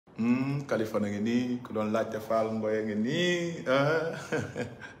Kaliphone ngi nii ku doon laajte Fall Ngoye ngi nii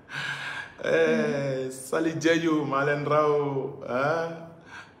Sali Jeju maa leen raw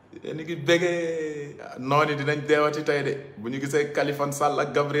yéen ngi bëggee noonu dinañ deewati tey de bu ñu gisee Kaliphone Sall ak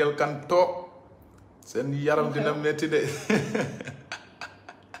Gabrielle Kane toog seen yaram dina metti de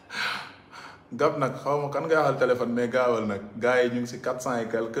gab nag xaw ma kan nga waxal téléphone mais gaawal nag gars yi ñu ngi si 400 et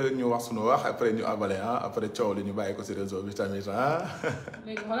quelque ñu wax suñu wax après ñu abale après coow li ñu bàyyi ko si réseau bi tamit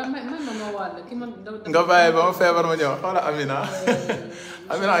léegi xoolal man ma wàll ki man nga bàyyi ba ma feebar ma ñëw xoola Amina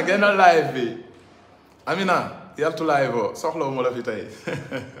Amina génnal live bi Amina yartu live boo soxlawu ma la fi tey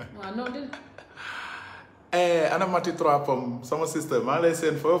waaw non de ana Mati 3 pommes sama sister maa lay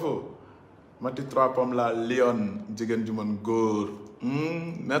seen foofu Mati 3 pommes la Lyon jigéen ju mën góor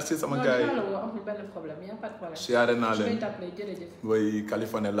merci sama gars yi amul benn problème y a pas de problème. siyaare naa leen jërëjëf. oui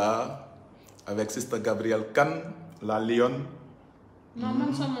Kaliphone est là avec sister Gabrielle Kane la Lyon. non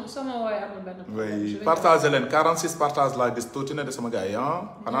man sama wooy amul benn problème. oui partagé leen 46 partage laa gis tuuti na de sama gars yi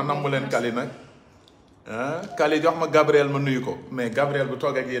xanaa namm leen Kali nag Kali jox ma Gabrielle ma nuyu ko mais Gabrielle bu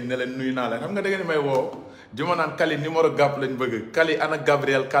toog ak yéen ne leen nuyu naa leen xam nga da ngeen may woo di ma naan Kali numéro gàpp lañ bëgg Kali ana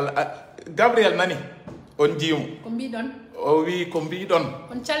Gabrielle Gabrielle nani on jiimu ko mbii doon o wi ko mbii doon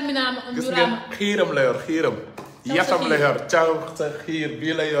on calminaama on gis ngeen xiiram la yor xiiram yatam la yor caw sa xiir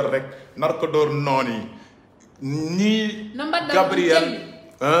bii la yor rek nar ko door noon yi nii Gabrielle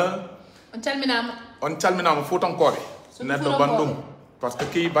on calminaama Fuutankooɓe neddo bandum parce que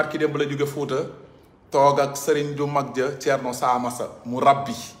kii barki démb la jóge Fuuta toog ak sëriñ ju mag ja Ceerno Saamasa mu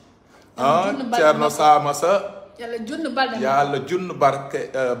rabbi Ceerno Saamasa yàlla junn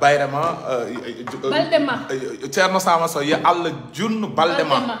barke bayrema baldema Ceerno Saamasa ya Allah junn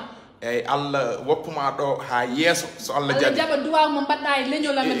baldema eyyi Allah woppuma ɗo ha yeeso so Allah jaɓa duwaw mo mbaɗɗa e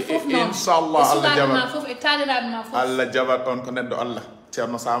leñol amen fof noon inchallah Allah jaɓat fof e taniraɓe ma fof Allah jaɓat on ko neɗɗo Allah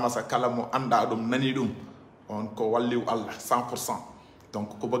Ceerno Saamasa kala mo anda ɗum nani ɗum on ko walliw Allah 100%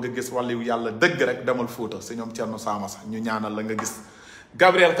 donc ku bëgg a gis wàlliw yàlla dëgg rek demal Fuuta si ñoom Ceerno Saamasa ñu ñaanal la nga gis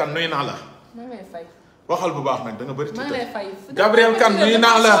Gabrielle Kane nuyu naa la waxal bu baax nag da nga bëri ci Gabrielle Kane nuyu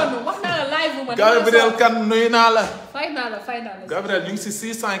naa la Gabrielle Kane nuyu naa la fay naa la Gabrielle ñu ngi si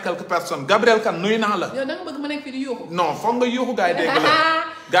 600 et quelques personnes Gabrielle Kane nuyu naa la yow da nga bëgg ma nekk fii di yuuxu non foog nga yuuxu gars yi dégg la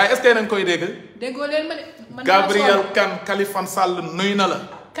gars yi est-ce que nañ koy dégg déggoo leen ma de Gabrielle Kane Kaliphone Sall nuyu na la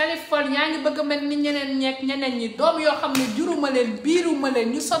Kaliphone yaa ngi bëgg a mel ni ñeneen ñi doom yoo xam ne juruma leen biiruma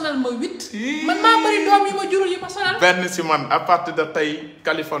leen ñu sonal ma 8 man maa bëri doom yi ma jurul yi ma sonal benn si man à partir de tey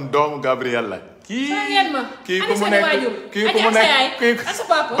Kaliphone doomu Gabrielle la kii ku mu nekk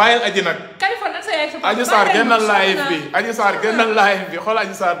bàyyil aji nag Kaliphone ak sa yaay Aji Sarr génnal live bi Aji Sarr génnal live bi xool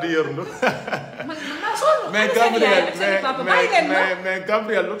Aji Sarr di yërndu mais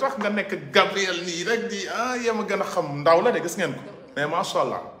Gabrielle lu tax nga nekk Gabrielle nii rek di yéem a gën a xam ndaw la de gis ngeen ko mais macha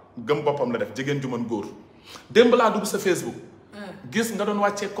allah gëm boppam la def jigéen ju mën góor démb laa dugg sa Facebook gis nga doon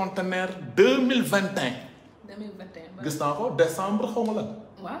wàccee conteneur 2021 gis naa ko décembre xaw ma lan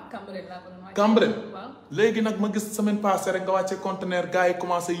waaw Cambérène laa ko doon wàccee Cambérène léegi nag ma gis semaine passée rek nga wàccee conteneur gars yi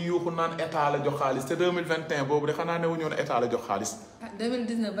commencé yuuxu naan état la jox xaalis te 2021 boobu de xanaa ne wu ñu woon état la jox xaalis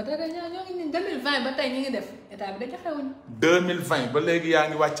 2019 ba tey ñoo ngi nii 2020 ba tey ñu ngi def état bi da joxewuñu 2020 ba léegi yaa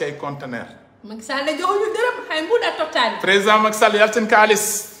ngi wàccee ay conteneur Macky Sall la joxuñu dërëm xay mbuuɗa tottaani président Macky Sall yaltin kaalis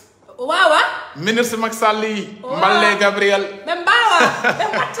waawa ministre Macky Sall yi mballe Gabrielle ɓe mbawa ɓe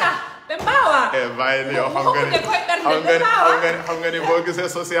mbatta ɓe mbawa bàyyi li yow xam nga ni boo gisee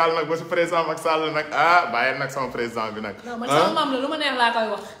social nag ba si président Macky Sall nag bàyyi nag sama président bi nag non man sama maam la lu ma neex laa koy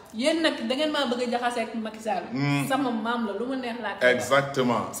wax yéen nag da ngeen maa bëgg a jaxase ak Macky Sall sama maam la lu ma neex laa koy wax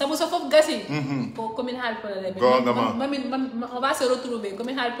exactement sabu sa foofu gasi ko commune Haalpulaar man on va se retrouver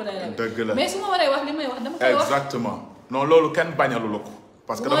commune Haalpulaar dëgg la mais su ma waree wax li may wax dama koy wax exactement non loolu kenn bañalu la ko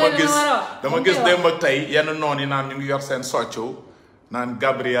parce que dama gis démb ak tey yenn noon yi naan ñu ngi yor seen soccu naan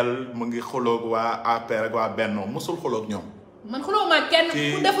Gabrielle mu ngi xulóog waa APR ak waa Benno musul xulóog ñoom man xulóog ma kenn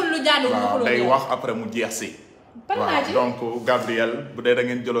ku deful lu jaadu waaw day wax après mu jeex si waaw donc Gabrielle bu dee da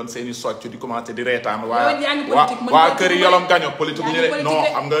ngeen jëloon seeni soccu di commencé di reetaan waa kër yi yolom gaño politique bu ñu ne non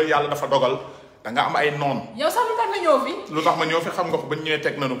xam nga yàlla dafa dogal da nga am ay noon yow sax lu tax nga ñëw fi lu tax ma ñëw fi xam nga ko ba ñu ñëwee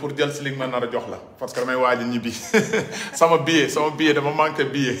teg nañu pour jël si li ma nar a jox la parce que damay waaj a ñibbi sama billet dama manqué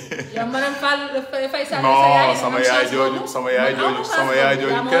billet yow madame Fall Faye Sall non sama yaay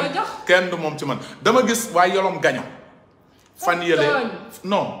jooju kenn du moom ci man dama gis waaye yolom gaño fan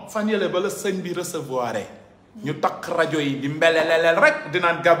yële ba la sëñ bi recevoir ñu takk rajo yi di mbeleleleel rek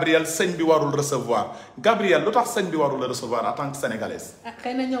dinaan Gabrielle sëñ bi warul recevoir Gabrielle lu tax sëñ bi warul recevoir en tant que sénégalaise.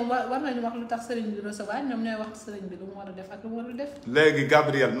 xëy na ñoom war nañu wax lu tax sëriñ bi recevoir ñoom ñooy wax sëriñ bi lu mu war a def ak lu mu warul def. léegi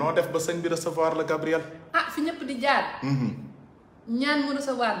Gabrielle noo def ba sëñ bi recevoir la Gabrielle. fi ñëpp di jaar. ñaan mu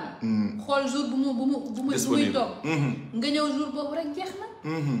recevoir ma. xool jour bu muy toog. nga ñëw jour boobu rek jeex na.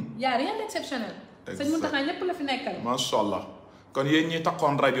 y a rien d'exceptionnel. sëñ Mountakha ñëpp la fi nekkal. macha allah kon yéen ñi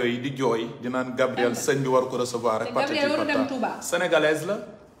taxoon rajo yi di jooy di naan Gabrielle sëñ bi war ko recevoir rek. Gabrielle waru dem Touba. sénégalaise la.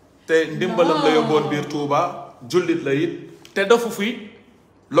 te ndimbalam la yóbboon biir Touba jullit la it te dafu fi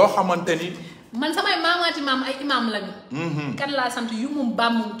loo xamante ni. man samay maamaati maam ay imam lañu. kan laa sant yumum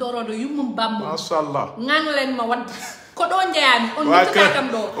bàmmum torodo yumum bàmmum. macha allah ngaan leen ma wat ko ɗo jeeyami on yittakam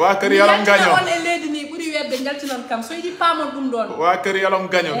ɗo wa kër yalam gaño on e leydi ni ɓuuri webde jaltinon kam so yiɗi paamon ɗum ɗon wa kër yalam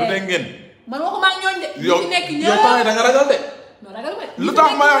gaño du de ngeen man waxuma ak ñooñ de ñi nekk yow taay da nga ragal de no ragal ma lu tax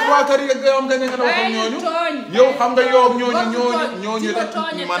ma wa kër yalam gaño nga wax ak ñooñu yow xam nga yow ñooñu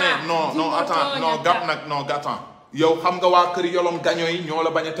ma ne non attends non gap nag non gatan yow xam nga waa kër yolom gaño yi ñoo la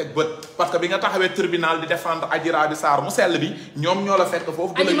bañ a teg bët parce que bi nga taxawee tribunal di défendre Adji Raby Sarr mu sell bi ñoom ñoo la fekk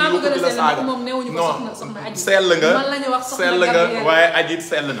foofu gën a yóbbu di la saaga non sell nga waaye Adji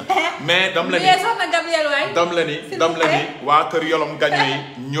sell na mais dam la ni waa kër yolom gaño yi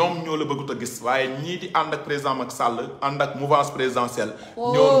ñoom ñoo la bëggut a gis waaye ñii di ànd ak président Macky Sall ànd ak mouvance présidentielle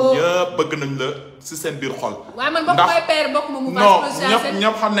ñoom ñëpp bëgg nañ la si seen biir xol ndax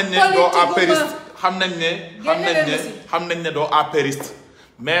ñëpp xam nañ ne doo apériste xam nañ ne doo apériste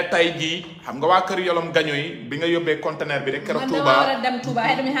mais tey jii xam nga waa kër yolom gaño yi bi nga yóbbee conteneur bi rek keroog Touba man dama war a dem Touba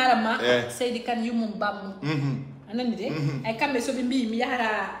ay dami haaram ma Seydi Kane yummum bammu anandi de ay kamɓe soɓe mbi mi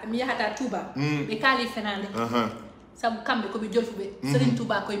yahata Touba ɓe kaali fenande sabu kamɓe koɓe jolfuɓe Serigne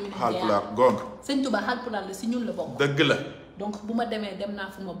Touba koye minen Haalpulaar gonga Serigne Touba Haalpulaar la si ñun la bokk dëgg la donc bu ma demee dem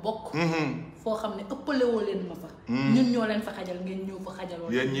naa fu ma bokk foo xam ne ëppale woo leen ma fa ñun ñoo leen fa xajal ngeen ñëw fa xajaloo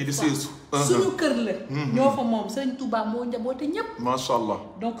yéen ñii di siisu suñu kër la ñoo fa moom Serigne Touba moo njaboote ñëpp macha allah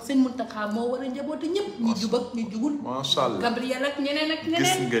donc sëñ Mountakha moo war a njaboote ñëpp ñu jub ak ñu jugul macha allah Gabrielle ak ñeneen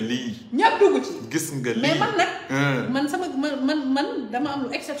gis nga lii ñëpp dugg ci gis nga lii mais man nag man sama man dama am lu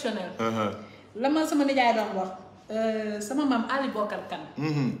exceptionnel la ma sama nijaay doon wax sama maam Ali Bokar Kane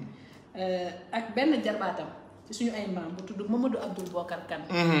ak benn jarbaatam ci suñu ay maam bu tudd Mamadou Abdoul Bokar Kane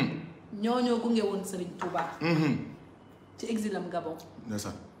ñoo gunge woon Serigne Touba ci exilam Gabon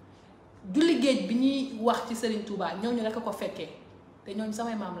julli géej bi ñuy wax ci Serigne Touba ñooñu rek a ko fekkee te ñooñu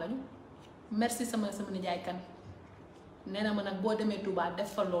samay maam lañu merci sama nijaay kan nee na ma nag boo demee Touba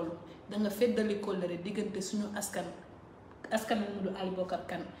def fa loolu da nga feddali kóllëre diggante suñu askan Mamadou Ali Bokar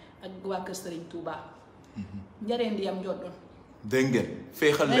Kane ak waa kër Serigne Touba njareen di yam njoddoon dégg ngeen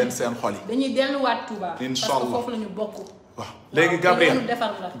féexal leen seen xol yi dañuy delluwaat Touba incha parce que allah foofu la ñu bokk waaw léegi Gabrielle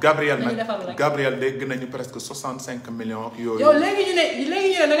nag Gabrielle dégg nañu presque 65 millions ak yooyu yow léegi ñu ne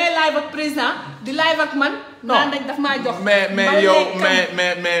da ngay live ak président di live ak man naan dañ daf maa jox mais yow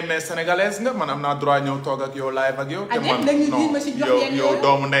mais sénégalaise nga man am naa droit ñëw toog ak yow live ak yow te man non yow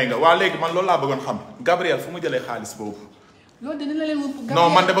doomu ndey nga waa léegi man loolu laa bëggoon xam Gabrielle fu mu jëlee xaalis boobu loolu dina la leen wëpp non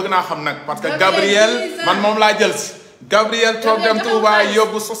man de bëgg naa xam nag parce que Gabrielle man moom laa jël si Gabrielle toog dem Touba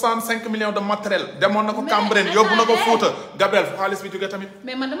yóbbu 65 millions de matériel demoon na ko Cambérène yóbbu na ko Fouta Gabrielle fu xaalis bi jógee tamit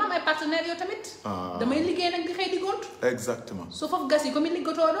mais man dama am ay partenaires yow tamit damay liggéey nag di xëy di gont exactement su foofu gas yi comme ni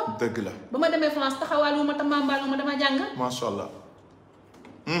liggatoo doo dëgg la ba ma demee France taxawaal wu ma tamambaal wu ma dama jàng macha allah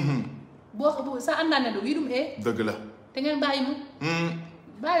boo sa àndaane do wiidum dëgg la te ngeen bàyyi mu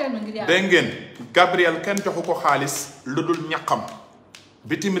bàyyi leen ma ngir yàlla dégg ngeen Gabrielle kenn joxu ko xaalis lu dul ñaqam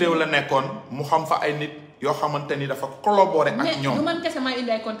bitim réew la nekkoon mu xam fa ay nit yoo xamante ni dafa collaboré ak ñoom du man kese maa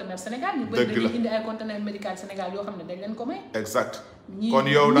indi ay conteneur Sénégal ñu bëri dañuy indi ay conteneur médical Sénégal yoo xam ne dañ leen ko may exact kon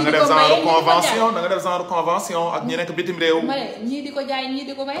yow da nga def genre convention ak ñi nekk bitim réew ñii di ko jaay ñii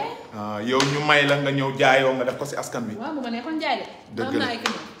di ko maye yow ñu may la nga ñëw jaayoo nga def ko si askan bi waaw bu ma neexoon jaay de am na ay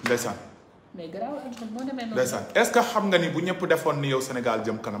client ndeysaan mais garaaw moo demee noonu ndeysaan est-ce que xam nga ni bu ñëpp defoon ni yow Sénégal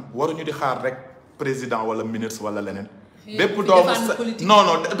jëm kanam waruñu di xaar rek président wala ministre wala leneen bépp doomu non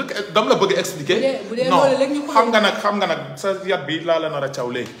dam la bëgg expliquer non xam nga nag sa yat bi laa la nar a caw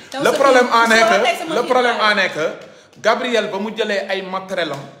léegi le problème en est que Gabrielle ba mu jëlee ay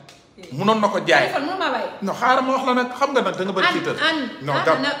matériel am munoon na ko jaay non xaaral ma wax la nag xam nga nag da nga bëri tiital non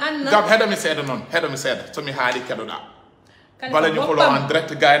gab xedami seeda noonu xedami seeda somi haali kedo daa bala ñu xuloo en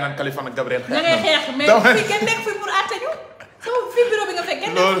direct gars yi naan Kaliphone ak Gabrielle xeex mais fi kenn nekk fi pour àtte ñu sama fi bureau bi nga fekk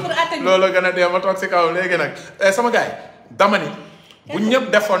kenn nekk fi pour àtte ñu loolu gën a dee ma toog si kaw léegi nag sama gars yi dama ni bu ñëpp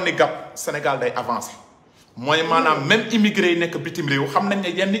defoon ni gab Sénégal day avancé mooy maanaam même immigré yi nekk bitim réew xam nañ ne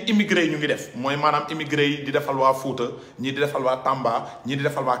yenn immigré yi ñu ngi def mooy maanaam immigré yi di defal waa Fouta ñii di defal waa Tamba ñii di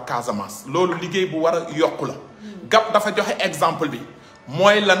defal waa Casamance loolu liggéey bu war a yokku la gab dafa joxe exemple bi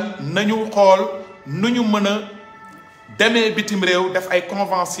mooy lan nañu xool nu ñu mën a demee bitim réew def ay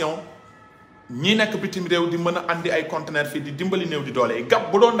convention ñi nekk bitim réew di mën a andi ay conteneur fii di dimbali néew di doole yi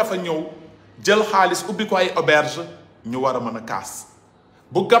gab bu doon dafa ñëw jël xaalis ubbi ko ay auberge ñu war a mën a kaas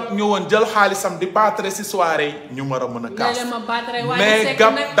bu gab ñëwoon jël xaalisam di baatare si soirée yi ñu war a mën a kaas mais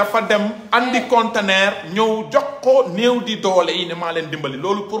gab dafa dem andi conteneur ñëw jox ko néew di doole yi ne maa leen dimbali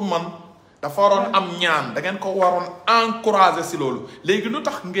loolu pour man dafa waroon am ñaan da ngeen ko waroon encourager si loolu léegi lu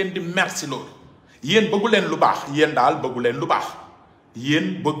tax ngeen di merci loolu yéen bëggu leen lu baax yéen daal bëggu leen lu baax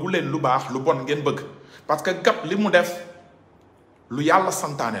yéen bëggu leen lu baax lu bon ngeen bëgg parce que gab li mu def lu yàlla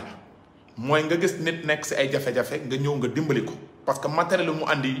santaane la mooy nga gis nit nekk si ay jafe-jafe nga ñëw nga dimbali ko parce que matériel yu mu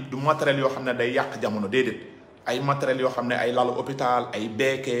andi du matériel yoo xam ne day yàq jamono déedéet ay matériel yoo xam ne ay lalu hôpital ay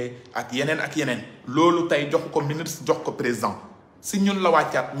beekee ak yeneen loolu tey jox ko ministre jox ko président si ñun la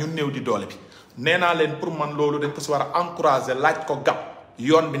wàccaat ñun néew di doole bi nee naa leen pour man loolu dañ ko si war a encourager laaj ko gab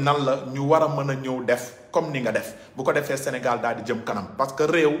yoon bi nan la ñu war a mën a ñëw def comme ni nga def bu ko defee Sénégal daal di jëm kanam parce que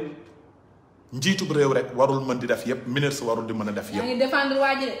réew njiitub réew rek warul mën di def yëpp ministre warul di mën a def yëpp. yaa ngi défendre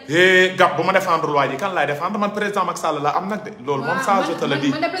waa ji de. gab bu ma défendre waa ji kan laay défendre man président Macky Sall la am nag de. loolu moom ça je te le dis.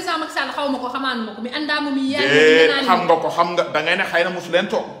 man de président Macky Sall xaw ma ko xamaanu ma ko mi àndaama mi. yaa xam nga ko xam nga da ngay ne xëy na mosu leen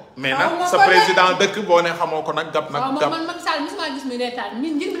toog. mais nag sa président dëkk boo ne xamoo ko nag gab nag. gab man Macky Sall mosuma gis mi reetaan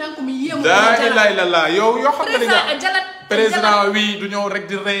min ngir mi naan ko mi yéemu. la yoo xam nga li nga président wi du ñëw rek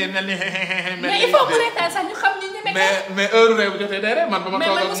di rey mel ni. mais il faut que reetaan sax ñu xam ni ñu nekk. mais heure réew bu jotee day ree man ba ma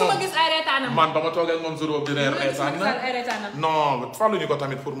toog ak moom gis ay reetaanam man ba ma toog ak moom jour boobu di reer reetaan na non faluñu ko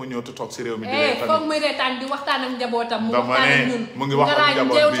tamit pour mu ñëw te toog si réew mi di reetaan foog muy reetaan di waxtaan ak njabootam mu waxtaan ak ñun mu ngi wax ak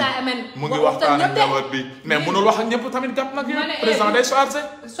njaboot bi mu ngi waxtaan ak njaboot bi mais mënul wax ak ñëpp tamit gàpp nag yow président day chargé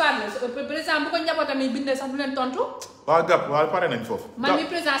président bu ko njabootam yi bindee sax du leen tontu waaw gàpp waaw pare nañ foofu man mi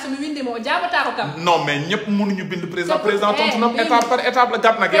président su mi windi moo jaabataa ko kam non mais ñëpp mënuñu bind président tontu na étape par étape la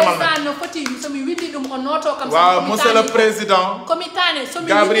gàpp nag yemal na président no foti somi windi ɗum o noto kam waaw monsieur le président comitaane somi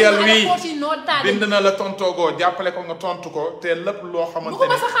Gabrielle wi bind na la tontogoo jàppale ko nga tontu ko te lépp loo xamante ne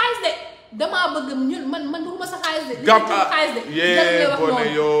bëgguma sa xaalis de damaa bëgg ñun man bëgguma sa xaalis de gàpp yee boo ne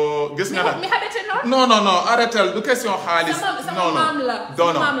yoo gis nga nag mi xamante non arrêtel du question xaalis non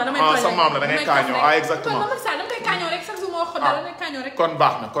sa maam la da ngay kaañoo exactement kon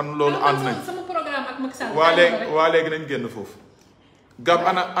baax na kon loolu ànd nañ sama programme ak Macky Sall waa léegi nañ génn foofu gab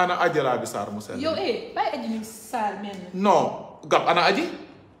ana aji Rabi Sarr mu sell yow bàyyi aji ni Sarr mel non gab ana aji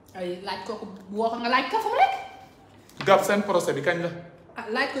ay laaj kooku woo ko nga laaj ko fu mu nekk gab seen procès bi kañ la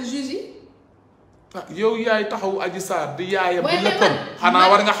laaj ko juge yi yow yaay taxaw aji Sarr di yaayam bu léppam xanaa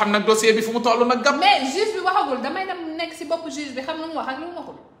war nga xam nag dossier bi fu mu toll nag gab mais juge bi waxagul damay dem nekk si bopp juge bi xam lu mu wax ak lu mu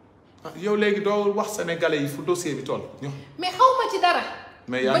waxul yow léegi doo wax sénégalais yi fu dossier bi toll mais xaw ma ci dara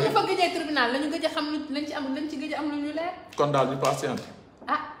mais yaa ngi ba ñu fa gëjee tribunal lañu gëj a xam lañ ci gëj a am lu ñu leer kon daal ñu patiente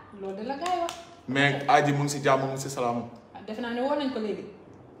loolu de la gaay wax mais aji mu ngi si jàmm mu ngi si salaamam defe naa ne woo nañ ko léegi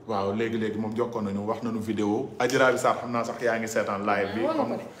waaw léegi moom jokkoon nañu wax nañu vidéo Adji Raby Sarr xam naa sax yaa ngi seetaan live bi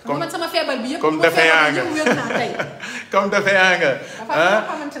comme man sama feebar bi yëpp comme defee yaa nga comme defee yaa nga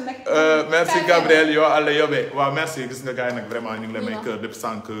merci Gabrielle yoo àlla yóbbee waaw merci gis nga gars yi nag vraiment ñu ngi lay may cœur depuis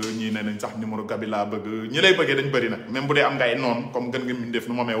sànq ñii ne nañ sax numéro Gabi laa bëgg ñi lay bëggee dañ bëri nag même bu dee am ngay noonu comme gën nga min def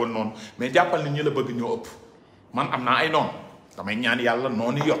nu moomee woon noonu mais jàppal ni ñi la bëgg ñoo ëpp man am naa ay noonu damay ñaan yàlla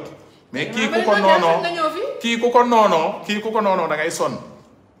noonu yokk mais kii ku ko noonoo da ngay sonn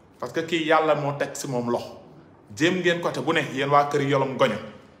parce que kii yàlla moo teg si moom loxo jéem ngeen côté bu ne yéen waa kër yolom goño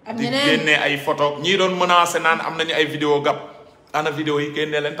di génnee ay photo ñii doon menacé naan am nañu ay vidéo gab ana vidéo yi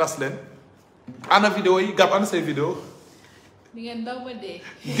génnee leen tas leen ana vidéo yi gab ana say vidéo di ngeen daw ba dee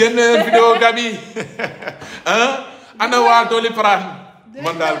génnee leen vidéo gab yi ana waa Doliprane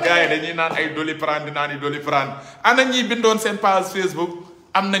man daal gars yi dañuy naan ay Doliprane di naan i Doliprane ana ñi bindoon seen page Facebook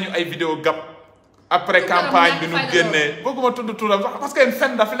am nañu ay vidéo gab après campagne bi nu génnee bëgguma tudd turam sax parce que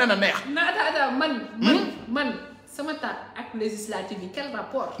fen dafa leen a neex. man sama taat ak législative yi quel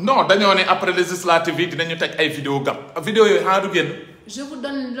rapport. non dañoo ne après législative yi dinañu teg ay vidéo gab vidéo yooyu xanaa du génn. je vous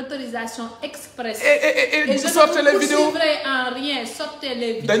donne l'autorisation express. et je ne vous poursuivrai en rien sortez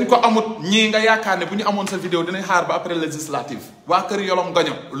les vidéos. dañ ko amut ñii nga yaakaar ne bu ñu amoon sa vidéo dinañ xaar ba après législative waa kër yolom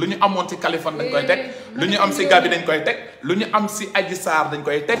gaño lu ñu amoon ci Kaliphone dañ koy teg lu ñu am si Gabi dañ koy teg lu ñu am si Adji Sarr dañ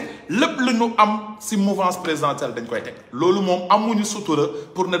koy teg lépp lu ñu am si mouvance présidentielle dañ koy teg loolu moom amuñu sutura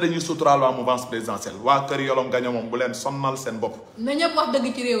pour ne dañuy suturaal waa mouvance présidentielle waa kër yolom gaño moom bu leen sonnal seen bopp. na ñëpp wax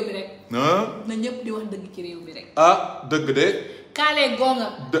dëgg ci réew bi rek. na ñëpp di wax dëgg ci réew bi rek. dëgg de. kaale gonga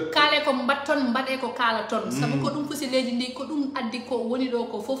kaale ko mbatton mbaɗe ko kaala ton sabu ko ɗum fosi leydi ndi ko ɗum addi ko woni ɗo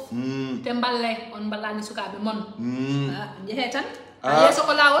ko fof te mballe on mballani sukaɓe mon jeehe tan yeeso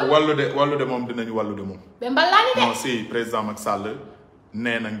ko laawol wallude moom dinañu wallude moom ɓe mballani de non si président Macky Sall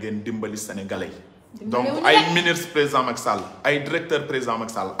nee na ngeen dimbali sénégalais yi donc ay ministre président Macky Sall ay directeur président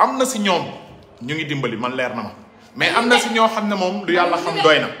Macky Sall am na si ñoom ñu ngi dimbali man leer na ma mais am na si ñoo xam ne moom lu yàlla xam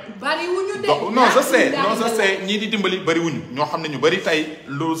doy na. bariwuñu de. non je sais ñii di dimbali bariwuñu ñoo xam ne ñu bari tey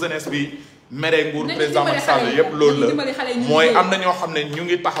lu jeunesse bi mere nguur président Macky Sall yépp loolu la mooy am na ñoo xam ne ñu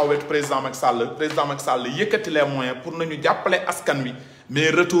ngi taxawet président Macky Sall yëkkati les moyens pour nañu jàppale askan wi mais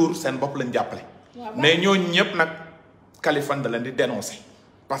retour seen bopp lañ jàppale. mais ñooñu ñëpp nag Kaliphone da leen di dénoncer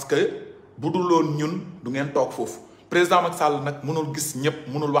parce que bu dul loon ñun du ngeen toog foofu président Macky Sall nag mënul gis ñëpp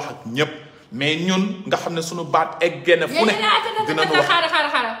mënul wax ak ñëpp mais ñun nga xam ne suñu baat egg génne fu ne dinañu wax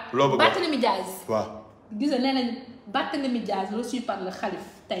xaaral loo bëgg Barthélémy Diaz waaw gis nga nee nañ Barthélémy Diaz reçu par le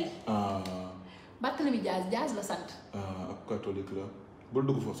khalife tey Barthélémy Diaz la sant ab catholique la bul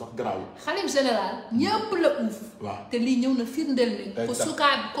dugg foofu sax garaaw xalif général ñëpp la uuf waaw te lii ñëw na firndeel ni ko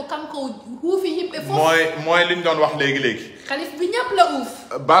sukaa ko kan ko uufi yëpp et foofu mooy li ñu doon wax léegi xalif bi ñëpp la uuf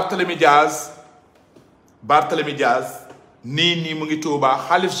Barthélémy Diaz nii mu ngi Touba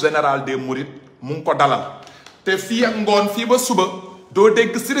xalif général des Mourides mu ngi ko dalal te fii ak ngoon fii ba suba doo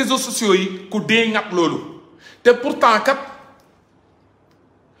dégg si réseaux sociaux yi ku dee ngap loolu te pourtant kat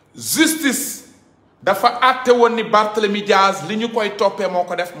justice dafa àtte woon ni Barthélémy Diaz li ñu koy toppee moo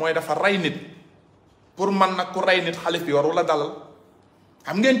ko def mooy dafa rey nit pour man nag ku rey nit xalif bi waru la dalal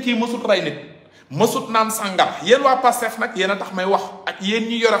xam ngeen kii mësut rey nit mësut naan sàngar yéen waa Pastef nag yéen a tax may wax ak yéen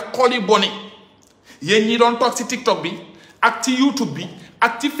ñi yore xol yi boni yéen ñi doon toog ci TikTok bi ak ci YouTube bi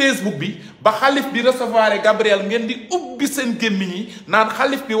ak ci Facebook bi ba xalif bi recevoir Gabrielle ngeen di ubbi seen gémmiñ yi naan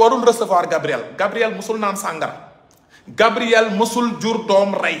xalif bi warul recevoir Gabrielle musul naan sàngara Gabrielle musul jur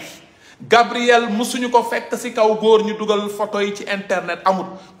doom rey Gabrielle musuñu ko fekk ci kaw góor ñu dugal photo yi ci internet amut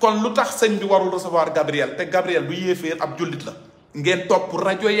kon lu tax sëñ bi warul recevoir Gabrielle te Gabrielle du yéeféer ab jullit la ngeen topp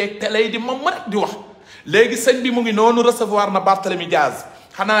rajo yeeg télé yi di moom rek di wax léegi sëñ bi mu ngi noonu recevoir na Barthélémy Diaz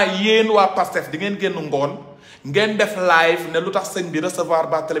xanaa yéen waa Pastef di ngeen génn ngoon ngeen def live ne lu tax sëñ bi recevoir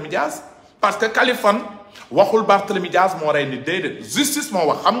Barthélémy Diaz parce que Kaliphone waxul Barthélémy Diaz moo rey nit déedéet justice moo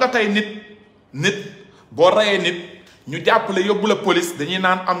wax xam nga tey nit boo reyee nit ñu jàppale yóbbu la police dañuy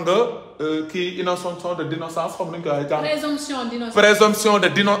naan am nga kii innocence de d'innocence xam nañu ko waxee. présomption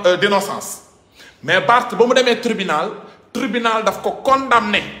d'innocence mais Barth ba mu demee tribunal daf ko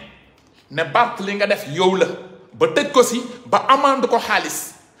condamné ne Barth li nga def yow la ba tëj ko si ba amande ko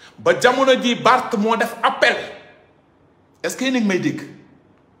xaalis ba jamono ji Barth moo def appel est-ce que yéen a ngi may dégg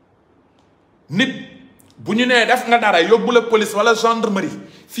nit bu ñu nee def nga dara yóbbu la police wala gendarmerie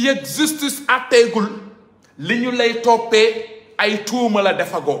fii ak justice àtteegul li ñu lay toppee ay tuuma la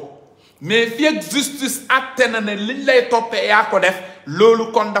defagoo mais fii ak justice àtte na ne li ñu lay toppee yaa ko def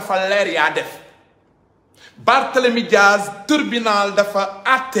loolu kon dafa leer yaa def Barthélémy Diaz tribunal dafa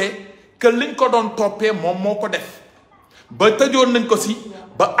àtte que liñ ko doon toppee moom moo ko def ba tëjoon nañ ko si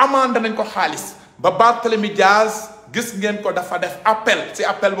ba amande nañ ko xaalis ba Barthélémy Diaz gis ngeen ko dafa def appel si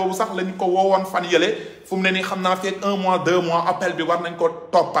appel boobu sax lañ ko woowoon fan yële fu mu ne nii xam naa fi ak 1 mois 2 mois appel bi war nañ ko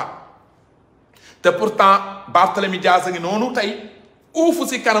toppaat te pourtant Barthélémy Diaz a ngi noonu tey uufu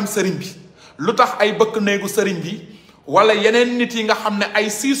si kanam sëriñ bi lu tax ay bëkk néegu sëriñ bi wala yeneen nit yi nga xam ne ay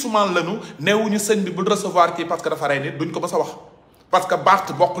siisumaan lañu neewuñu sëñ bi bul recevoir kii parce que dafa rey nit duñ ko mës a wax parce que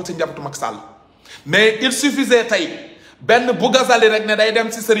Barth bokkul ci njabootu Macky Sall mais il suffisait tey benn bu gazali rek ne day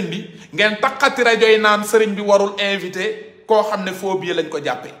dem si sëriñ bi ngeen takkati rajo yi naan sëriñ bi warul invité koo xam ne faux billet lañ ko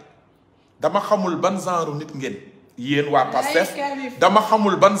jàppee dama xamul ban genre nit ngeen yéen waa Pastef dama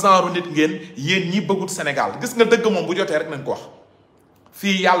xamul ban genre nit ngeen yéen ñi bëggut Sénégal gis nga dëgg moom bu jotee rek nañ ko wax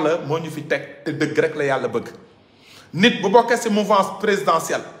fii yàlla moo ñu fi teg te dëgg rek la yàlla bëgg nit bu bokkee ci mouvance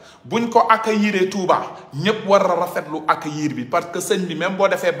présidentielle buñ ko accueillir Touba ñëpp war a rafetlu accueillir bi parce que sëñ bi même boo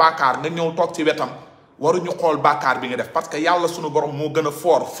defee bàkkaar nga ñëw toog ci wetam waruñu xool bàkkaar bi nga def parce que yàlla sunu borom moo gën a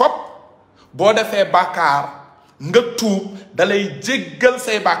foor fop boo defee bàkkaar nga tuub dalay jéggal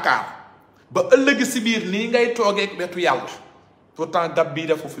say bàkkaar ba ëllëgi si biir nii ngay toogee ak wetu yàlla pourtant gab bii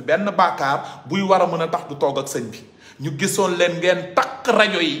defu fi benn bàkkaar buy war a mën a tax du toog ak sëñ bi ñu gisoon leen ngeen takk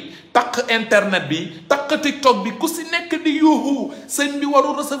rajo yi takk internet bi takk TikTok bi ku si nekk di yuuxu sëñ bi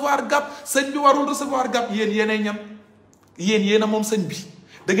warul recevoir gab sëñ bi warul recevoir gab yéen yéenay ñam yéen a moom sëñ bi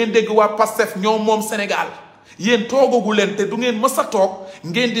da ngeen dégg waa Pastef ñoom moom Sénégal yéen toogagu leen te du ngeen mës a toog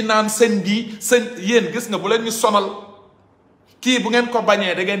ngeen di naan sëñ bi sëñ yéen gis nga bu leen ñu sonal kii bu ngeen ko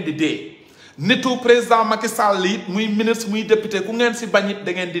bañee da ngeen di dee nitu président Macky Sall it muy ministre muy député ku ngeen si bañit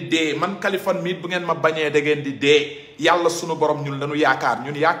da ngeen di dee man Kaliphone mi it bu ngeen ma bañee da ngeen di dee yàlla sunu borom ñun lañu yaakaar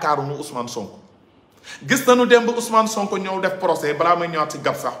ñun yaakaaruñu Ousmane Sonko gis nañu dem ba Ousmane Sonko ñëw def procès balaa may ñëwaat si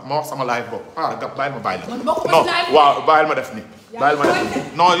gab sax ma wax sama live boobu gab bàyyil ma bàyyi la non waaw bàyyil ma def nii bàyyil ma def nii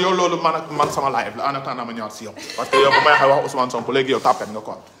non yow loolu man sama live la en attendant ma ñëwaat si yow parce que yow bu may wax Ousmane Sonko léegi yow tàppet nga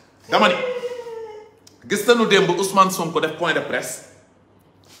quoi dama ni gis nañu dem ba Ousmane Sonko def point de presse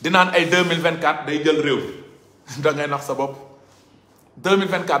di naan ay 2024 day jël réew da ngay nax sa bopp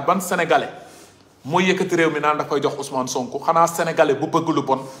 2024 ban sénégalais mooy yëkkati réew mi naan da koy jox Ousmane Sonko xanaa sénégalais bu bëgg lu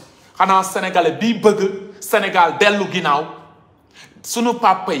bon xanaa sénégalais bii bëgg Sénégal dellu ginnaaw sunu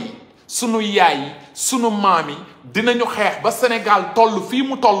papa yi sunu yaay yi sunu maam yi dinañu xeex ba Sénégal toll fii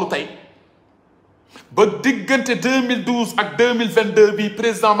mu toll tey ba diggante 2012 ak 2022 bii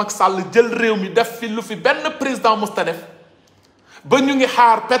président Macky Sall jël réew mi def fi lu fi benn président musta def ba ñu ngi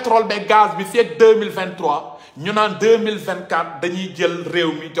xaar pétrole be gaz bi fii ak 2023 ñu naan 2024 dañuy jël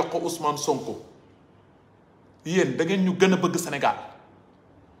réew mi jox ko Ousmane Sonko yéen da ngeen ñu gën a bëgg Sénégal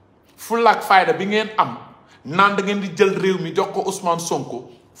fulaak fayda bi ngeen am naan da ngeen di jël réew mi jox ko Ousmane Sonko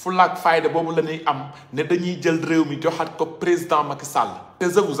fulaak fayda boobu la ñuy am ne dañuy jël réew mi joxaat ko président Macky Sall te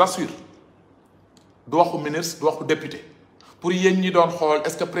je vous assure du waxu ministre du waxu député pour yéen ñi doon xool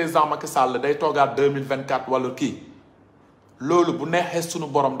est-ce que président Macky Sall day toogaat 2024 wala kii loolu bu neexee sunu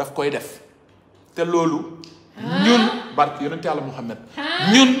borom daf koy def te loolu ñun barke yonent Yàlla Muhammad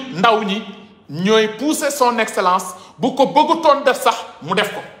ñun ndaw ñi ñooy pousser son excellence bu ko bëggutoon def sax mu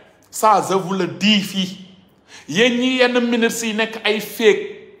def ko ça je vous le dis fii yéen ñi yenn ministres yi nekk ay féeg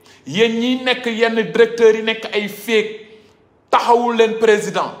yéen ñi nekk yenn directeurs yi nekk ay féeg taxawul leen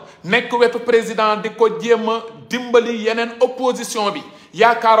président nekk wetu président di ko jéem a dimbali yeneen opposition bi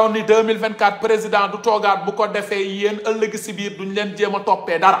yaakaaroon ni 2024 président du toogaat bu ko defee yéen ëllëg si biir duñ leen jéem a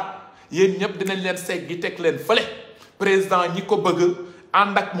toppee dara yéen ñëpp dinañ leen seggi teg leen fële président ñi ko bëgg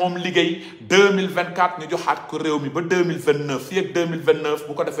ànd ak moom liggéey 2024 ñu joxaat ko réew mi ba 2029 fii ak 2029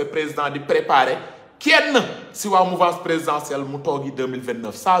 bu ko defee président di préparer kenn si waa mouvance présidentielle mu toogi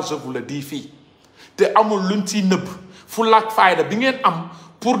 2029 ça je vous le dis fii te amul luñ ciy nëbb fullaak fayda bi ngeen am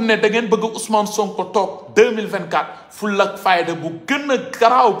pour ne da ngeen bëgg Ousmane Sonko toog 2024 fullaak fayda bu gën a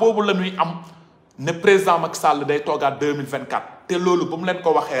garaaw boobu la ñuy am ne président Macky Sall day toogaat 2024 te loolu bu mu leen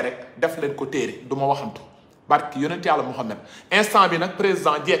ko waxee rek def leen ko téere du ma waxantu barki yonent Yàlla Muhammad instant bi nag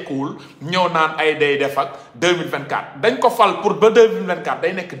président jekkuwul ñëw naan ay day def ak 2024 dañ ko fal pour ba 2024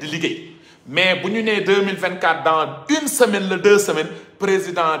 day nekk di liggéey mais bu ñu nee 2024 dans une semaine la 2 semaines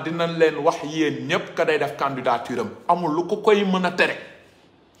président dinañ leen wax yéen ñépp ka day def candidature am amul lu ko koy mën a tere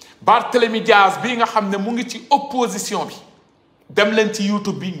Barthélemy Diaz bii nga xam ne mu ngi ci opposition bi dem leen ci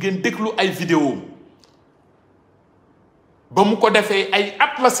YouTube bi ngeen déglu ay vidéo ba mu ko defee ay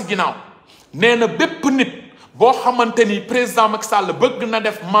at la si ginnaaw nee na bépp nit boo xamante ni président Macky Sall bëgg na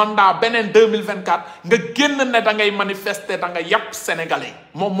def mandat beneen 2024 nga génn ne da ngay manifester da nga yàpp sénégalais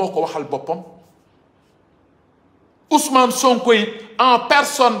moom moo ko waxal boppam. Ousmane Sonko it en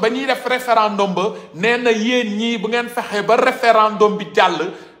personne ba ñuy def référendum ba nee na yéen ñii bu ngeen fexee ba référendum bi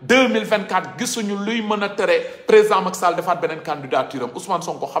jàll 2024 gisuñu luy mën a tere président Macky Sall defaat beneen candidature am Ousmane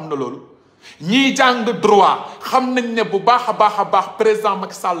Sonko xam na loolu. ñiy jàng droit xam nañ ne bu baax a baax président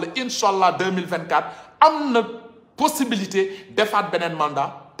Macky Sall incha allah 2024 am na possibilité defaat beneen mandat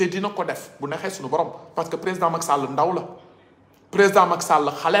te dina ko def bu neexee suñu borom parce que président Macky Sall ndaw la président Macky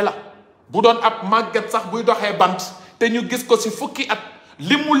Sall xale la bu doon ab màgget sax buy doxee bant te ñu gis ko si fukki at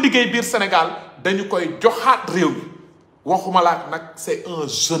li mu liggéey biir Sénégal dañu koy joxaat réew mi waxuma laa nag c'est un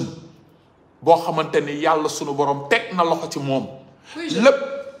jeune boo xamante ni yàlla suñu borom teg na loxo ci moom lépp.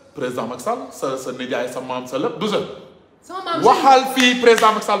 président Macky Sall sa nijaay sa maam sa lépp du jeune. sama maam waxal fii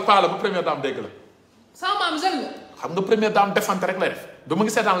président Macky Sall paa la bu première dame dégg la. sama maam jeune la. xam nga première dame defante rek lay def du mu ngi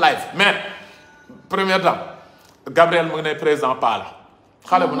seetaan live mais première dame Gabrielle mu ngi ne président paa la.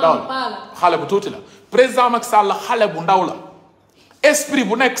 xale bu ndaw la xale bu tuuti la. président Macky Sall xale bu ndaw la. esprit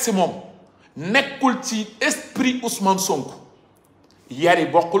bu nekk si moom nekkul ci esprit Ousmane Sonko. yari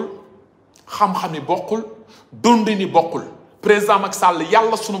bokkul xam-xam yi bokkul dundi ni bokkul. président Macky Sall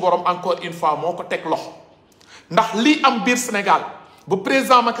yàlla sunu borom encore une fois moo ko teg loxo ndax lii am biir Sénégal bu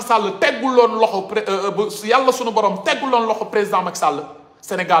président Macky Sall tegguloon loxo bu yàlla sunu borom tegguloon loxo président Macky Sall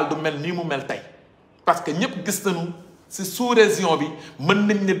Sénégal du mel nii mu mel tey. parce que ñëpp gis nañu si sous-région bi mën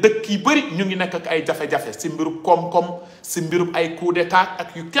nañ ne dëkk yi bëri ñu ngi nekk ak ay jafe-jafe si mbirub koom-koom si mbirub ay coup d'état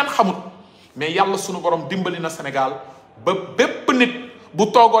ak yu kenn xamut mais yàlla sunu borom dimbali na Sénégal ba bépp nit. bu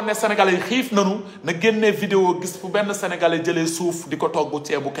toogoon ne sénégalais yi xiif nanu na génnee vidéo gis fu benn sénégalais jëlee suuf di ko togg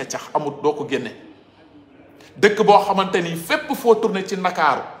ceebu keccax amut doo ko génne dëkk boo xamante ni fépp foo tourné ci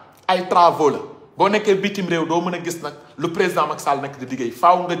Ndakaaru ay travaux la boo nekkee bitim réew doo mën a gis nag lu président Macky Sall nekk di liggéey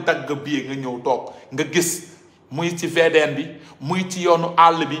faaw nga dagg billet nga ñëw toog nga gis muy ci VDN bi muy ci yoonu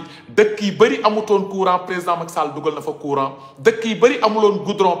àll bi dëkk yi bëri amutoon courant président Macky Sall dugal na fa courant dëkk yi bëri amuloon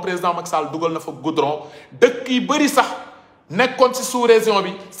goudron président Macky Sall dugal na fa goudron dëkk yi bëri sax nekkoon ci sous-région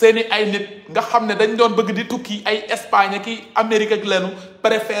bi seeni ay nit nga xam ne dañ doon bëgg di tukki ay Espagne ki Amérique ak leenu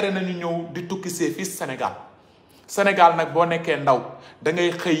préféré nañu ñëw di tukki see fii Sénégal nag boo nekkee ndaw da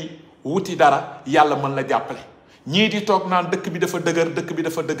ngay xëy wuti dara yàlla mën la jàppale ñii di toog naan dëkk bi dafa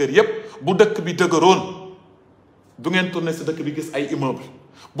dëgër yépp bu dëkk bi dëgëroon du ngeen tourner si dëkk bi gis ay immeuble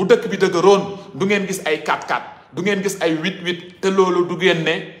bu dëkk bi dëgëroon du ngeen gis ay 4x4 du ngeen gis ay 8x8 te loolu du ngeen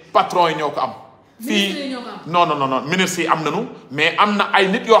ne patron yi ñoo ko am fii non ministre yi am nañu mais am na ay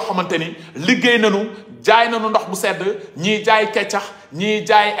nit yoo xamante ni liggéey nañu jaay nañu ndox bu sedd ñii jaay keccax ñii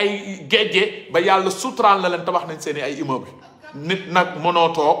jaay ay géejge ba yàlla suturaal la leen tabax nañ seen i ay immeuble nit nag mënoo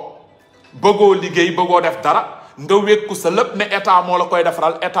toog bëggoo liggéey bëggoo def dara nga wékku sa lépp ne état moo la koy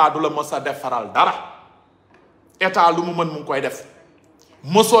defaral état du la mës a defaral dara état lu mu mën mu ngi koy def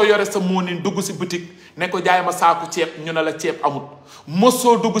mosoo yore sa moonin dugg si boutique ne ko jaay ma saaku ceeb ñu ne la ceeb amut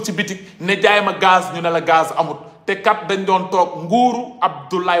mosoo dugg ci boutique ne jaay ma gaz ñu ne la gaz amut te kat dañ doon toog nguuru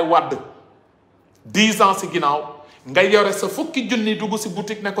Abdoulaye Wade 10 ans si ginnaaw nga yore sa fukki junni dugg si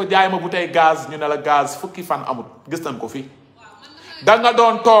boutique ne ko jaay ma bouteille gaz ñu ne la gaz fukki fan amut gis nañ ko fii da nga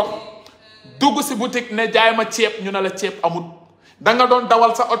doon toog dugg si boutique ne jaay ma ceeb ñu ne la ceeb amut da nga doon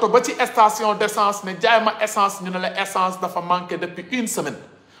dawal sa oto ba ci station d'essence ne jaay ma essence ñu ne la essence dafa manqué depuis 1 semaine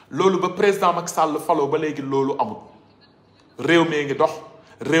loolu ba président Macky Sall faloo ba léegi loolu amut réew mee ngi dox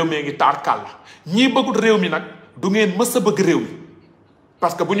réew mee ngi taarkal la ñii bëggul réew mi nag du ngeen mës a bëgg réew mi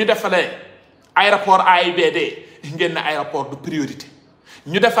parce que bu ñu defalee aéroport AIBD ngeen ne aéroport du priorité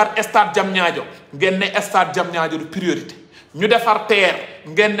ñu defar stade Diamniadio ngeen ne stade Diamniadio du priorité ñu defar TER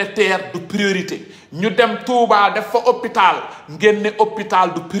ngeen ne TER du priorité ñu dem Touba def fa hôpital ngeen ne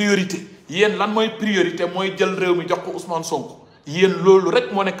hôpital du priorité yéen lan mooy priorité mooy jël réew mi jox ko Ousmane Sonko yéen loolu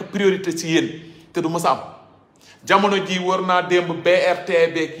rek moo nekk priorité ci yéen te du mës a am jamono ji war naa démb BRT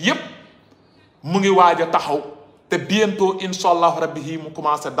beeg yépp mu ngi waaj a taxaw te bientôt incha allah rabbi yi mu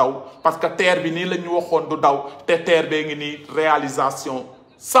commencé daw parce que TER bi nii la ñu waxoon du daw te TER bee ngi nii réalisation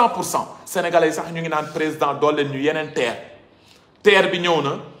 100% sénégalais yi sax ñu ngi naan président dool leen ñu yeneen TER bi ñëw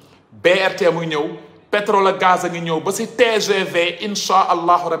na BRT muy ñëw pétrole ak gaz a ngi ñëw ba si TGV incha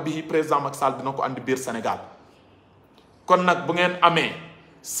allahu rabbi yi président Macky Sall dina ko andi biir Sénégal kon nag bu ngeen amee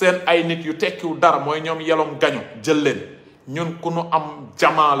seen ay nit yu tekkiwu dara mooy ñoom yelom gañu jël leen ñun ku nu am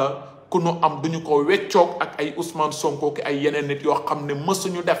jamaa la ku nu am duñu ko weccoog ak ay Ousmane Sonko ki ay yeneen nit yoo xam ne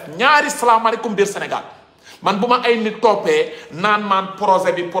mësuñu def ñaari salaamaaleykum biir Sénégal man bu ma ay nit toppee naan maan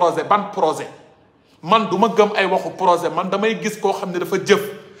projet bi projet ban projet man du ma gëm ay waxu projet man damay gis koo xam ne dafa jëf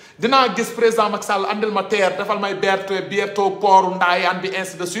dinaa gis président Macky Sall andil ma TER defal may BRT bientôt port Ndayane bi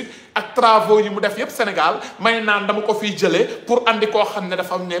ainsi de suite ak travaux yi mu def yépp Sénégal may naan dama ko fiy jëlee pour andi koo xam ne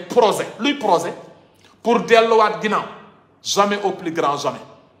dafa am ne projet luy projet pour delluwaat ginnaaw jamais au plus grand jamais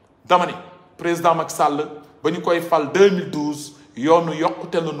dama ni président Macky Sall ba ñu koy fal 2012 yoonu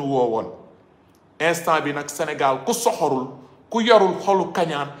yokkute la nu woowoon instant bi nag Sénégal ku soxorul ku yorul xolu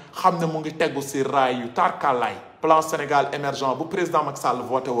kañaan xam ne mu ngi tegu si raay yu tarkalaay plan Sénégal émergent bu président Macky Sall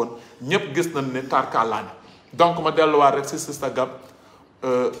voté woon ñépp gis nañ ne tarkalaay donc ma delluwaat rek si Sista Gab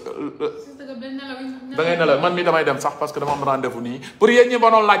da ngay nelaw man mi damay dem sax parce que dama am rendez-vous nii pour yéen ñi ba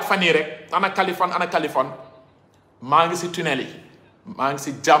doon laaj fan yii rek ana Kaliphone maa ngi si tunnel yi maa ngi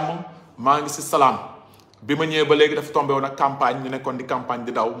si jàmm maa ngi si salaam bi ma ñëwee ba léegi dafa tombé woon ak campagne ñu nekkoon di campagne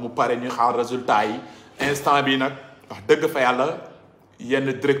di daw mu pare ñuy xaar résultat yi instant bi nag wax dëgg fa yàlla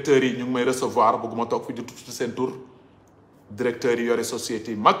yenn directeurs yi ñu ngi may recevoir bëgguma toog fi di tudd seen tur directeurs yi yore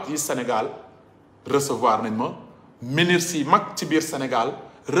société yi mag yi Sénégal recevoir nañ ma ministres yi mag ci biir Sénégal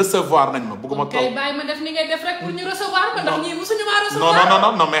recevoir nañ ma bëgguma toog. ok bàyyi ma def ni ngay def rek pour ñu recevoir ma ndax ñii musuñu maa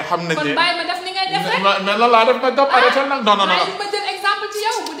recevoir. non mais xam nañ ne kon bàyyi ma def ni ngay def rek. mais lan laa def nag daf arrêté nag non. ma jël exemple ci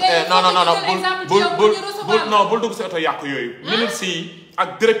yow bu dee. non bul dugg si oto yàqu yooyu. ministres yi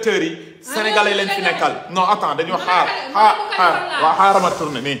ak directeurs yi. Sénégalais leen fi nekkal non attends dañoo waaw xaaral ma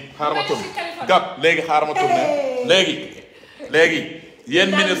tourné nii xaaral ma tourné Gab léegi xaaral ma tourné léegi yéen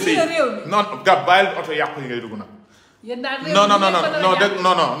ministres yi non Gab bàyyil oto yàqu yi ngay dugg nag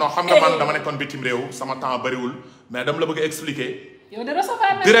non xam nga man dama nekkoon bitim réew sama temps bariwul mais dama la bëgg a expliquer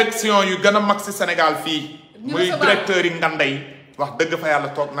direction yu gën a mag si Sénégal fii muy directeurs yi nganday wax dëgg fa yàlla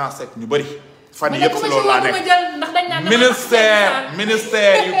toog naa seet ñu bëri fan yëpp si loolu laa nekk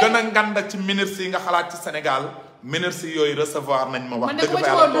ministère yu gën a nganda ci ministres yi nga xalaat ci Sénégal ministres yooyu recevoir nañ ma wax dëgg fa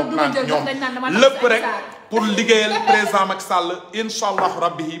yàlla toog naa ñoom lépp rek pour liggéeyal président Macky Sall incha allah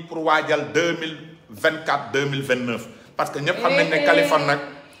rabbi pour waajal 2024 2029 parce que ñëpp xam nañ ne Kaliphone nag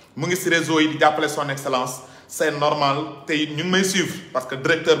mu ngi si réseau yi di jàppale son excellence c'est normal te it ñu ngi may suivre parce que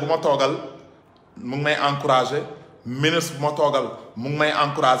directeur bu ma toogal mu ngi may encouragé ministre bu ma toogal mu ngi may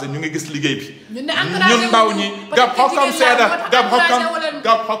encouragé ñu ngi gis liggéey bi ñun ndaw ñi gab xokkam seeda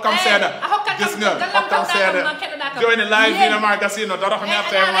gis nga xokkam seeda jooni laay bi na magasin dara xam ne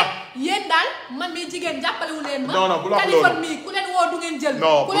tema yéen daal man mi jigéen jàppale wu leen ma non bu wax loolu Kaliphone mi ku leen woo du ngeen jël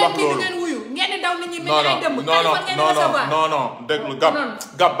ku leen kii du ngeen wuyu ngeen daw nit ñi mel ay dëmm. non déglu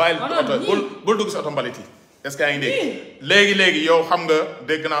gab bàyyil oto bul dugg si oto mbalit yi est-ce que yaa ngi dégg léegi yow xam nga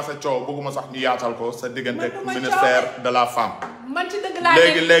dégg naa sa coow bëgguma sax ñu yaatal ko sa diggante ak ministère de la femme. man ci dëgg laa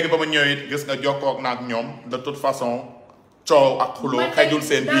léegi ba ma ñëwee it gis nga jokkoo ak naag ñoom de toute façon coow ak xuloo xejul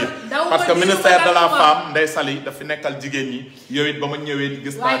seen biir parce que ministère de la femme Ndeye Saly daf fi nekkal jigéen ñi yow it ba ma ñëwee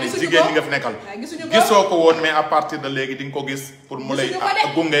gis naa ne jigéen ñi nga fi nekkal gisoo ko woon mais à partir de léegi di nga ko gis pour mu lay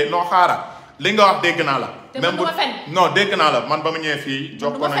gunge noo xaara li nga wax dégg naa la même bu non dégg naa la man ba ma ñëwee fii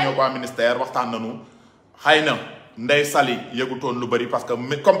jokkoo nañu waa ministère waxtaan nañu xëy na Ndeye Saly yëgutoon lu bëri parce que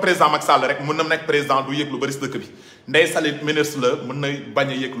comme président Macky Sall rek mën na nekk président du yëg lu bëri si dëkk bi Ndeye Saly ministre la mën na bañ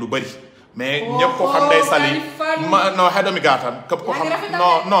a yëg lu bëri mais ñëpp ko xam Ndeye Saly non xedomi gaatam képp ko xam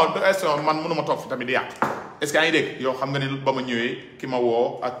non question man mënuma toog fi tamit di yàq est-ce que yaa ngi dégg yow xam nga ni ba ma ñëwee ki ma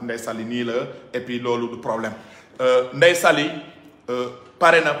woo ak Ndeye Saly nii la et puis loolu du problème Ndeye Saly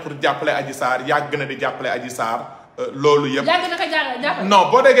pare na pour jàppale Adji Sarr yàgg na di jàppale Adji Sarr loolu yëpp yàgg na ko jàppale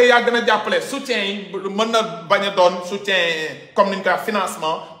non boo déggee yàgg na jàppale soutien yi mën na bañ a doon soutien comme ni ñu koy wax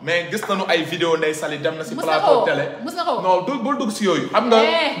financement mais gis nañu ay vidéo Ndeye Saly dem na si plateau télé non bul dugg si yooyu xam nga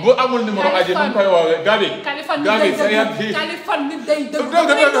bu amul numéro aji nu mu koy woowee Gabi sa yat bi Kaliphone nit day dëgg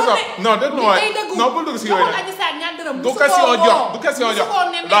non déglu waay non bul dugg si yooyu nag du question jox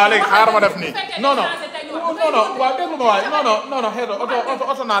waaw léegi xaaral ma def nii non waaw déglu ma waay non xeeto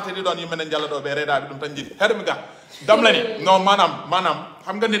oto naate di doon yu mel ne njàlla doo bee reedaa bi dum ta njit xeetu mi ga dam la ni non maanaam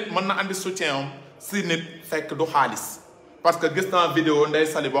xam nga nit mën na andi soutien am si nit fekk du xaalis parce que gis naa vidéo Ndeye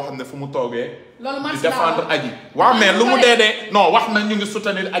Saly boo xam ne fu mu toogee di défendre Adji waaw mais lu mu dee non wax na ñu ngi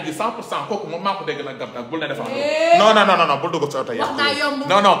soutenir Adji 100% kooku moom maa ko dégg nag gab nag bul ne défendre non bul dugg ci oto yi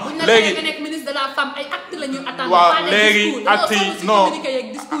non léegi nekk ministre de la femme ay acte la ñu attendre waaw léegi acte yi non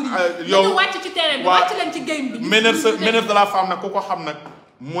yow wàcc ci terrain bi wàcc leen ci game bi ministre de la femme nag ku ko xam nag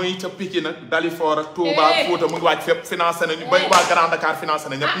muy ca Pikine nag Dalifort ak Touba Fouta mu ngi wàcc fépp financé nañu bay waa Grand Dakar financé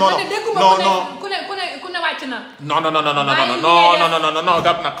na ñëpp non ku ne wàcc na non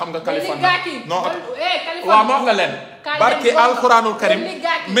gab nag xam nga Kaliphone non waaw ma wax la leen barki alxuraanul karim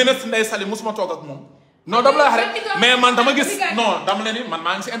ministre Ndeye Saly musuma toog ak moom non dama la wax rek mais man dama gis non dama leen ni man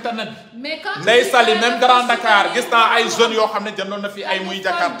maa ngi si internet bi Ndeye Saly même Grand Dakar gis naa ay jeunes yoo xam ne jëndoon na fi ay muy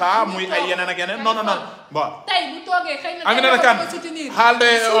Jakarta muy ay yeneen ak yeneen non bon tey bu toogee xëy na Aminata Kane soutenir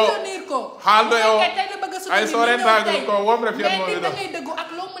ko xaalde o ay soutenir sooreen ko woom rek mais nit da ngay dëggu ak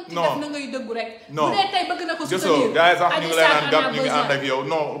loo mën ci def na ngay dëggu rek non bu dee tey bëgg na ko gisoo soutenir gars yi sax ñu ngi lay naan gab ñu ngi ànd ak yow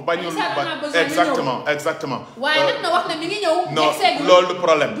non bañul exactement waaye nag na wax ne mi ngi ñëw non loolu du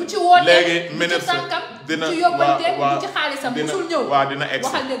problème du ci woote léegi ministre dina ci yóbbante du ci xaalisam musul ñëw waaw dina egg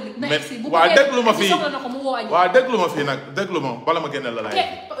waxal léegi na egg si bu waaw déglu ma fii soxla na ko mu woo waaw déglu ma fii nag déglu ma bala ma génne la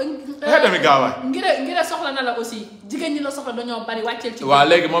laay demi gaawaay ngir soxla na la aussi jigéen ñi la soxla dañoo bari wàcceel ci waaw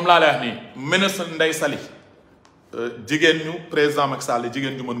léegi moom laa lay wax nii ministre Ndeye Saly jigéen ñu président Macky Sall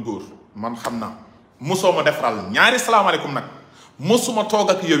jigéen ñu mën góor man xam naa mosoo ma defaral ñaari salaamaaleykum nag mosuma toog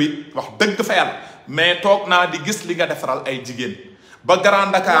ak yow it wax dëgg fa yàlla mais toog naa di gis li nga defaral ay jigéen ba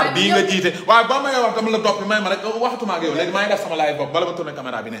Grand Dakar bii nga jiite waaye ba may wax dama la topp may ma rek waxatuma ak yow léegi maa ngi def sama live bopp bala ma tourné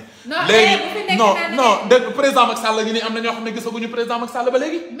caméra bi ne léegi non dégg président Macky Sall ñu ni am na ñoo xam ne gisaguñu président Macky Sall ba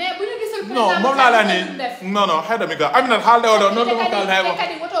léegi mais bu ñu gisul président non moom laa la ni non xëy na mi ga Aminata xaal dewo doon noonu dama kaal nay moom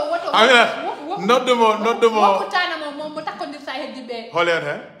Aminata noddu mo moom mu takko ndir sa heddi be xooleen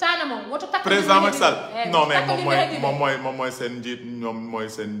he taana moom woto takko président Macky Sall non mais moom mooy seen njiit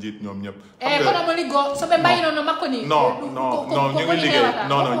ñoom ñëpp kono mo liggo so ɓe mbayino no makko ni non ñu ngi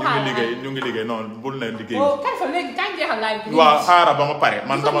liggéey ñu ngi liggéey non bul ne liggéey Kaliphone léegi kan jeexal live bi waaw xaaral ba ma pare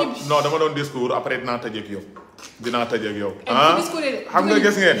man dama doon discours après dinaa tëjee ak yow xam nga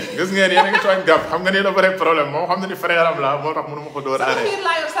gis ngeen yéen a ngi tooñ gàpp xam nga ni dafa rek problème moom xam na ni frère am la moo tax mënu ma ko dóor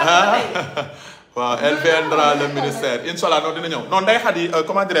waaw elle viendra le ministère incha allah non dina ñëw non Ndeye Khady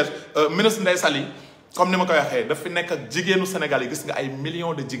comment dirais-je ministre Ndeye Saly comme ni ma koy waxee daf fi nekk ak jigéenu Sénégal yi gis nga ay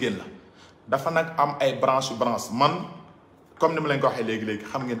millions de jigéen la dafa nag am ay branche man comme ni ma leen ko waxee léegi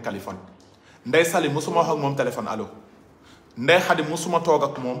xam ngeen Kaliphone Ndeye Saly musuma wax ak moom téléphone allo Ndeye Khady musuma toog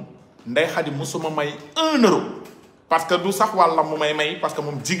ak moom Ndeye Khady musuma may 1 euro parce que du sax wàllam mu may parce que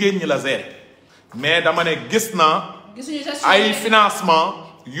moom jigéen ñi la géré mais dama ne gis naa ay financement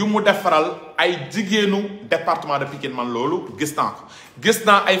yu mu defaral ay jigéenu département de Pikine man loolu gis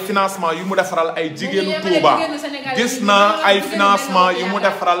naa ay financement yu mu defaral ay jigéenu Touba gis naa ay financement yu mu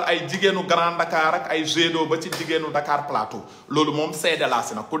defaral ay jigéenu Grand Dakar ak ay Gédo ba ci jigéenu Dakar Plateau loolu moom seede laa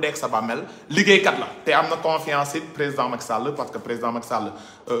si nag ku dekk sa bàmmeel liggéeykat la te am na confiance it président Macky Sall parce que président Macky Sall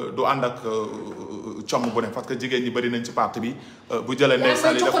du ànd ak comm bu ne parce que jigéen ñi bëri nañ ci parti bi bu jëlee Ndeye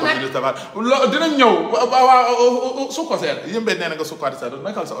Saly def ko ministre dinañ ñëw waaw su ko seet yëmbee nee na nga sukkaati sa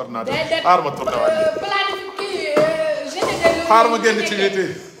nekkal sa ordinateur ma tourné waat xaar ma génn ci biti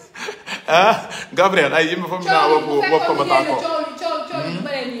Gabrielle ay yimɓe fof mina wokkoma tako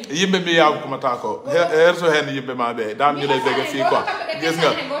yimɓe mbi yaagukoma tako herso hen yimɓe ma ɓe dam ñu lay bége fii quoi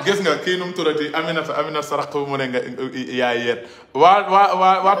gis nga kii num turati Aminata sarak mu ne nga yaay yet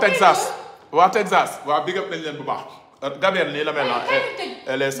waa Texas waa big up nañ leen bu baax Gabrielle nii la mel na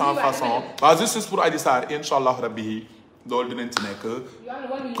elle est sans façon waa justice pour Adji Sarr inchallah rabbi loolu dinañ ci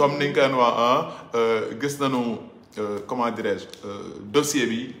nekk comme ni nga ko wax gis nañu comment dirais-je dossier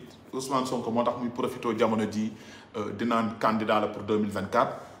bi Ousmane Sonko moo tax muy profité jamono ji di naan candidat la pour 2024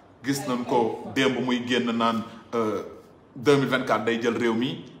 gis nañ ko démb muy génn naan 2024 day jël réew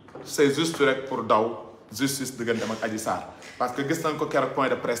mi c'est juste rek pour daw justice digganteem ak Adji Sarr parce que gis nañ ko keroog point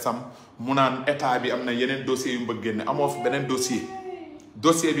de presse am mu naan état bi am na yeneen dossiers yu mu bëgg génne amoo fi beneen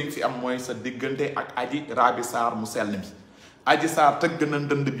dossier bi nga fi am mooy sa diggante ak Adji Raby Sarr mu sell mi Adji Sarr tëgg na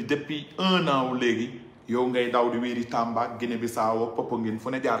ndënd bi depuis 1 an wu léegi yow ngay daw di wéeri Tamba Guinée Bissau Popenguine fu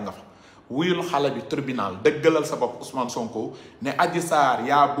ne jaar nga fa wuyul xale bi tribunal dëggalal sa bopp Ousmane Sonko ne Adji Sarr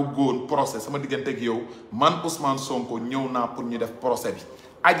yaa bëggoon procès sama diggante ak yow man Ousmane Sonko ñëw naa pour ñu def procès bi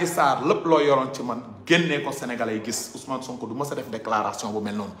Adji Sarr lépp loo yoroon ci man génnee ko Sénégalais yi gis Ousmane Sonko du ma sa def déclaration bu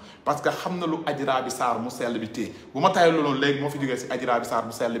mel noonu parce que xam na lu Adji Raby Sarr mu sell bi téye bu ma tayee loolu léegi moo fi jógee si Adji Raby Sarr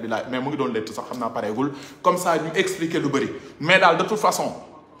mu sell bi la mais mu ngi doon léttu sax xam naa pareegul comme ça ñu expliquer lu bëri mais daal de toute façon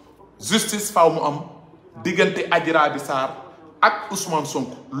justice faaw mu am diggante Adji Raby Sarr ak Ousmane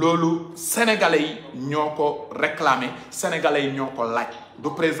Sonko loolu sénégalais yi ñoo ko réclamé sénégalais yi ñoo ko laaj du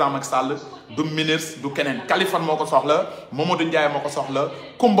président Macky Sall du ministre du keneen Kaliphone moo ko soxla Mamadou Ndiaye moo ko soxla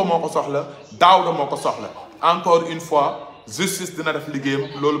Kumba moo ko soxla Daouda moo ko soxla encore une fois justice dina def liggéeyam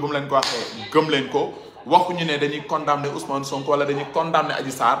loolu bu mu leen ko waxee gëm leen ko waxuñu ne dañuy condamner Ousmane Sonko wala dañuy condamner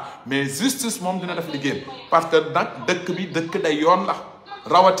Adji Sarr mais justice moom dina def liggéeyam parce que nag dëkk bi dëkk day yoon la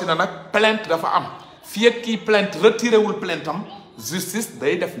rawatina nag plainte dafa am fii ak kii plainte retiré wul plainte am justice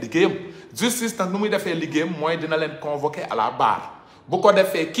day def liggéeyam justice nag nu muy defee liggéeyam mooy dina leen convoquer à la barre bu ko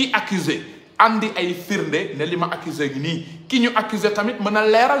defee kii accusé andi ay firnde ne li ma accusé gi nii ki ñu accusé tamit mën a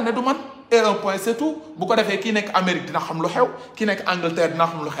leeral ne du man et un point c'est tout bu ko defee kii nekk Amérique dina xam lu xew kii nekk Angleterre dina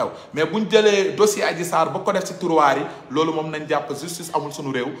xam lu xew mais buñ jëlee dossier Adji Sarr ba ko def ci tiroir yi loolu moom nañ jàpp justice amul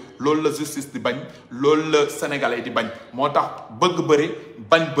suñu réew loolu la justice di bañ loolu la sénégalais di bañ moo tax bëgg bëri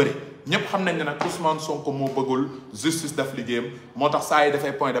bañ bëri ñëpp xam nañ ne nag Ousmane Sonko moo bëggul justice def liggéeyam moo tax saa yi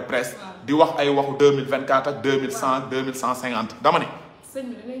dafay point de presse di wax ay waxu 2024 ak 2100 2150 dama ne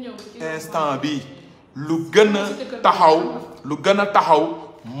instant bi lu gën a taxaw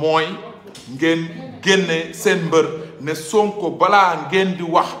mooy ngeen génne seen mbër ne Sonko balaa ngeen di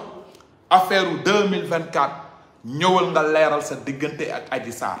wax affaire 2024 ñëwal nga leeral sa diggante ak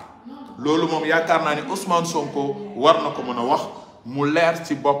Adji Sarr loolu moom yaakaar naa ni Ousmane Sonko war na ko mën a wax mu leer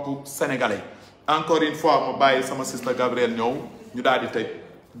ci bopp sénégalais encore une fois ma bàyyi sama sister Gabrielle ñëw ñu daal di tëj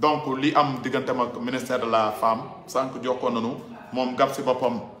donc li am digganteem ak ministère de la femme sànq jokkoon nañu moom gab si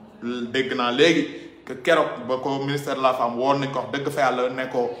boppam dégg naa léegi que keroog ba ko ministère de la femme woon nañ ko wax dëgg fa yàlla ne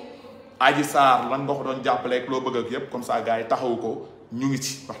ko Adji Sarr lan nga ko doon jàppaleeg loo bëgg ak yëpp comme ça gars yi taxawu ko ñu ngi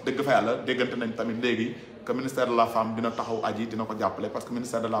ci wax dëgg fa yàlla déggante nañ tamit léegi que ministère de la femme dina taxaw Adji dina ko jàppale parce que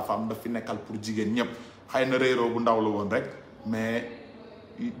ministère de la femme daf fi nekkal pour jigéen ñëpp xëy na réeroo bu ndaw la woon rek mais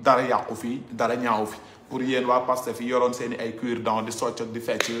dara yàqu fi dara ñaaw fi pour yéen waa Pastef fi yoroon seen i ay cuir dent di socc di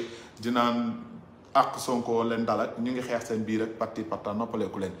fecc dinaan ak Sonko leen dalak ñu ngi xeex seen biir rek parti parta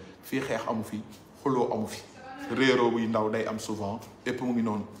noppaleeku leen fii xeex amu fi xuloo amu fi réeroo buy ndaw day am souvent et puis mu ngi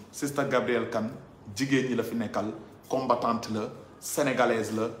noonu sister Gabrielle Kane jigéen ñi la fi nekkal combattante la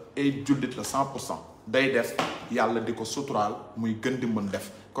sénégalaise la et jullit la 100% day def yàlla di ko suturaal muy gën di mën def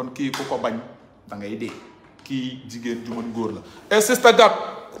kon kii ku ko bañ da ngay dee kii jigéen ju mën góor la et sister Gab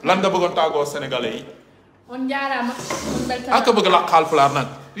lan nga bëggoon tàggoo sénégalais yi on jaaraama on beltama ak bëgg la Haalpulaar nag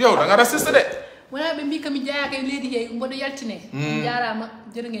yow da nga raciste de wona ɓe mbi kami jeyaka leydi yeey mboɗo yaltine jaarama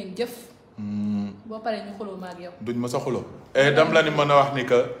jërë ngeen jëf boo paree ñu xuloo maag yow duñ ma sa xuloo et dam la ni mën a wax ni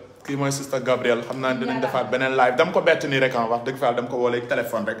que kii mooy sister Gabrielle xam naa dinañ defaat beneen live dam ko bett nii rek ah wax dëgg fa dam ko woo léegi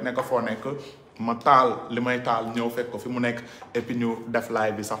téléphone rek ne ko foo nekk ma taal li may taal ñëw fekk ko fi mu nekk et puis ñu def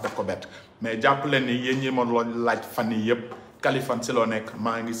live bi sax def ko bett mais jàpp leen ni yéen ñi ma loon laaj fan yi yëpp Kaliphone si loo nekk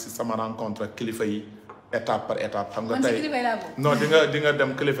maa ngi si sama rencontre ak kilifa yi étape par étape xam nga tey non di nga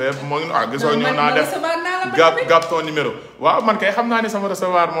dem kilifa yëpp moo ngi gisoo ñëw naa def gab ton numéro waaw man kay xam naa ni sama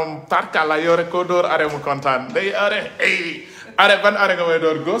recevoir moom tarkala yow rek koo dóor arrêt mu kontaan day arrêt arrêt ban arrêt nga may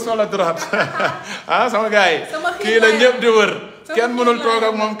door gauche wala droite ah sama gars yi kii la ñëpp di wër kenn mënul toog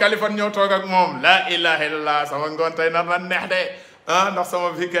ak moom Kaliphone ñëw toog ak moom la ilaha illallah sama ngoon tey nar na neex de ah ndax sama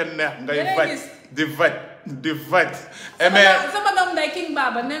weekend neex ngay faj di faj sama doom day King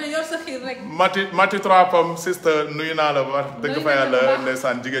Baba nee na yor sa xiir rek mati 3 pommes sister nuyu naa la wax dëgg fa yàlla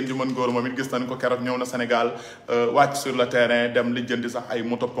ndeysaan jigéen ju mën góor moom it gis nañ ko keroog ñëw na Sénégal wàcc sur le terrain dem lijjanti sax ay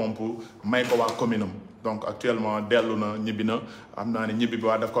moto pompe may ko waa commune am donc actuellement dellu na ñibbi na am naa ne ñibbi bi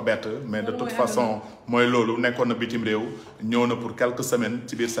waa daf ko bett mais de toute façon mooy loolu nekkoon na bitim réew ñëw na pour quelques semaines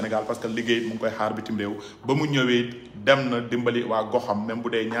ci biir Sénégal parce que liggéey mu ngi koy xaar bitim réew ba mu ñëwee dem na dimbali waa goxam même bu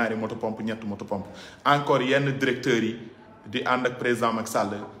dee ñaari moto pompe ñetti moto pompe encore yenn directeurs yi di ànd ak président Macky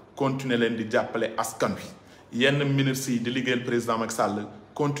Sall continuer leen di jàppale askan bi yenn ministres yi di liggéeyal président Macky Sall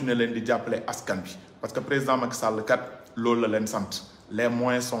continuer leen di jàppale askan bi parce que président Macky Sall kat loolu la leen sant les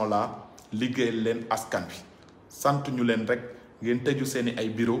moyens sont là liggéeyal leen askan bi sant ñu leen rek ngeen tëju seeni ay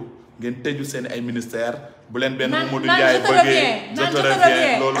bureau ngeen tëju seeni ay ministère bu leen benn Mamadou Ndiaye bëggee je te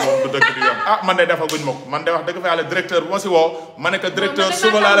reviens loolu moom du dëkk di yoon man de defa guñ ma ko man de wax dëgg fa yàlla directeur bu ma si woo ma ne que directeur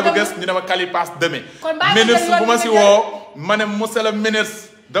suba laa la bu gës ñu ne ma Kali passe demain ministre bu ma si woo ma ne monsieur le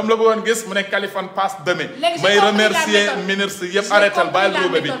ministre dam la bëggoon gis mu ne Kaliphone passe demain may remercier ministre yëpp arrêtal bàyyil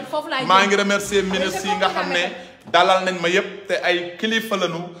ruube bi maa ngi remercier ministre yi nga xam ne dalal nañ ma yëpp te ay kilifa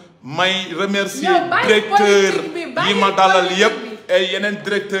lañu may remercier directeur yi ma dalal yëpp et yeneen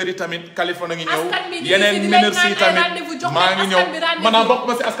directeurs yi tamit Kaliphone a ngi ñëw yeneen ministres yi tamit maa ngi ñëw maanaam bokk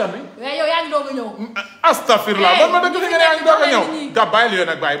ma si askan bi yow yaa ngi doog a ñëw astafirlah man ma dëgg fi nga ne yaa ngi doog a ñëw gab bàyyil yooyu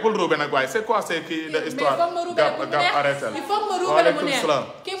nag bàyyi bul ruube nag bàyyi c'est quoi c'est kii de histoire gab arrêté il faut ma ruube la mu neex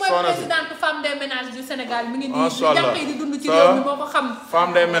kii mooy présidente femme des ménages du Sénégal mi ngi nii jàpp yi di dund ci réew mi moo ko xam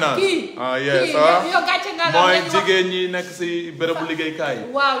femme des ménages kii yow gàcce nga mooy jigéen ñi nekk si bérébu liggéeykaay yi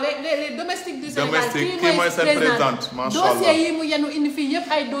waaw les domestiques du Sénégal kii mooy seen présidente macha allah dossier yi mu yenu indi fii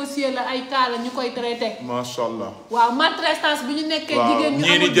yëpp ay dossier la ay cas la ñu koy traité macha allah waaw maltraitance bi ñu nekkee jigéen ñu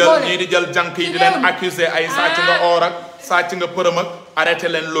ñii di jël jànk yi di leen accuser ay sàcc nga or ak sàcc nga përëm ak arrêté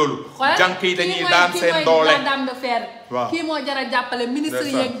leen loolu jànk yi dañuy daan seen doole la dame de fer kii moo jar a jàppale ministre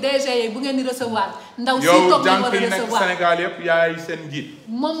yeeg DG yeeg bu ngeen di recevoir ndaw si toog yow jànk yi nekk Sénégal yëpp yaay seen njiit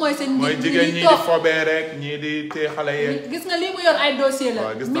moom mooy seen njiit mooy jigéen ñii di fobee rek ñii di tee xale yeeg gis nga lii mu yor ay dossier la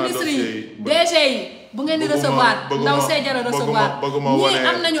ministre yi DG yi bu ngeen di recevoir ndaw see jar a recevoir ñii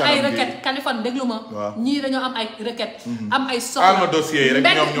am nañu ay requête Kaliphone déglu ma ñii dañoo am ay requête am ay soxla dossier yi rek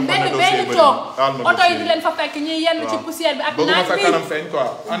ñoom ñu xam ne dossier benn toog oto yi di leen fa fekk ñii yenn ci poussière bi ak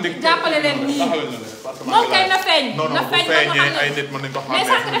naaj bi jàppale leen nii moom kay na feeñ na feeñ ay nit mën nañ ko mais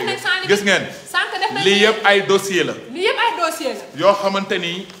sànq def nañ sànq gis ngeen sànq def nañ lii yëpp ay dossier la lii yëpp ay dossier la yoo xamante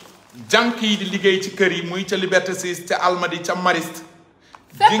ni jànk yi di liggéey ci kër yi muy ca Liberté 6 ca Almadi ca Mariste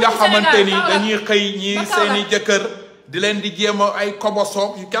di nga xamante ni dañuy xëy ñii seeni jëkkër di leen di jéem a ay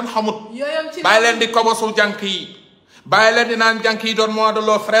koboso yu kenn xamut bàyyi leen di kobosu jànk yi bàyyi leen di naan jànk yi doon mois de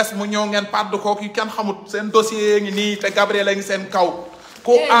l'eau fraîche mu ñëw ngeen pàdd kook yu kenn xamut seen dossier ngi nii te Gabrielle a ngi seen kaw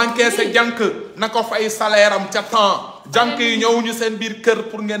ku encaissé jànk na ko fay salaire am ca temps jànk yi ñëwuñu seen biir kër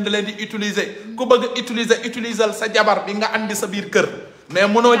pour ngeen di leen di utiliser ku bëgg utiliser sa jabar bi nga andi sa biir kër mais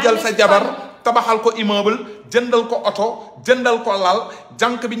mënoo jël sa jabar tabaxal ko immeuble jëndal ko oto jëndal ko lal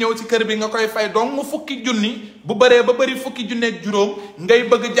jànk bi ñëw ci kër bi nga koy fay donc mu fukki junni bu bëree ba bëri fukki junni ak juróom ngay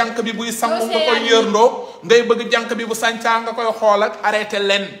bëgg jànk bi buy sangu nga koy yërndoo ngay bëgg jànk bi bu sàncaa nga koy xool ak arrêté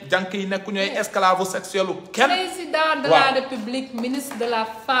leen jànk yi nekku ñooy esclave sexuel kenn président de la république ministre de la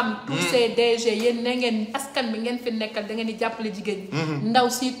femme tous ces DG yéen ne ngeen askan bi ngeen fi nekkal da ngeen di jàppale jigéen ñi ndaw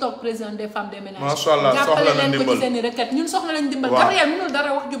si toog président des femmes des ménages macha allah jàppale leen ko ci seen i requête ñun soxla lañ dimbal Gabrielle mënul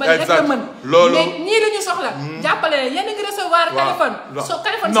dara wax ju bari rek la mën loolu mais ñii lu ñu soxla jàppale leen yéen a ngi recevoir Kaliphone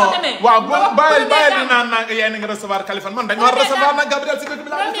Kaliphone soo demee waaw bàyyi di naan yéen a ngi recevoir Kaliphone man dañu war recevoir nag Gabrielle si dëkk bi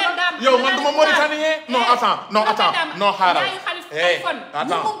laa yow man du ma Mauritanien non attends xaaral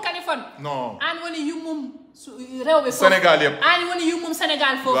Kaliphone non aan woni yummum réew bi Sénégal yëpp aan woni yummum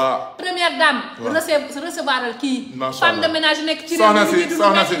Sénégal foofu première dame recevoir kii femme de ménage nekk ci réew mi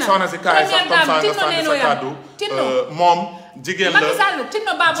soxna si kaay sax comme ça nga sànni sa kàddu moom jigéen la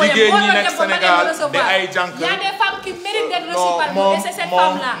jigéen ñi nekk Sénégal di ay jànk y a des femmes qui méritent d'être reçues par nous et c'est cette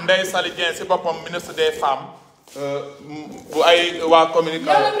femme là Ndeye Saly Dieng si boppam ministre des femmes bu ay waa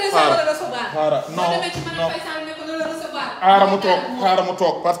communication xaaral xaaral mu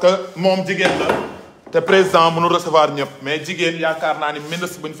toog parce que moom jigéen la te président mënu recevoir ñëpp mais jigéen yaakaar naa ni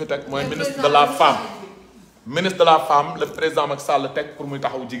ministre bu ñu fi teg mooy ministre de la femme ministre de la femme le président Macky Sall teg pour muy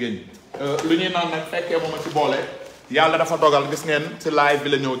taxaw jigéen ñi lu ñuy naan nag fekkee mooma ci boole yàlla dafa dogal gis ngeen ci live bi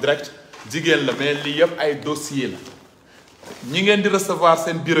la ñëw direct jigéen la mais lii yëpp ay dossier la ñi ngeen di recevoir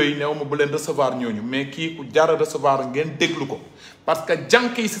seen bureau yi néew ma bu leen recevoir ñooñu mais kii ku jar a recevoir ngeen déglu ko parce que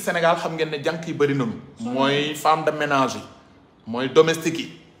jànk yi ci Sénégal xam ngeen ne jànk yi bëri nañu mooy femme de ménage yi mooy domestique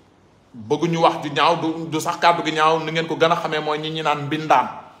yi bëgguñu wax ju ñaaw du sax kàddu gi ñaaw ni ngeen ko gën a xamee mooy ñi naan mbindaan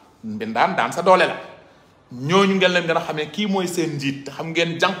mbindaan daan sa doole la ñooñu ngeen leen gën a xamee kii mooy seen njiit te xam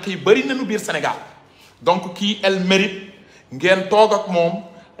ngeen jànq yi bari nañu biir Sénégal donc kii elle mérite ngeen toog ak moom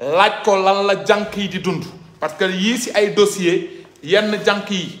laaj ko lan la jànq yi di dund parce que yii si ay dossier yenn jànq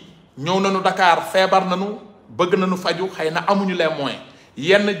yi ñëw nañu Dakar feebar nañu bëgg nañu faju xëy na amuñu les moyens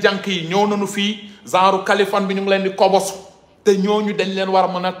yenn jànq yi ñëw nañu fii genre Kaliphone bi ñu ngi leen di kobosu te ñooñu dañ leen war a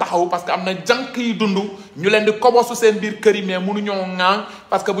mën a taxaw parce que am na jànq yi dund ñu leen di kobosu seen biir kër yi mais mënuñoo ŋaaŋ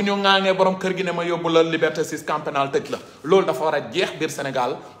parce que bu ñu ŋaaŋee borom kër gi ne ma yóbbu la liberté 6 camp pénal tëj la loolu dafa war a jeex biir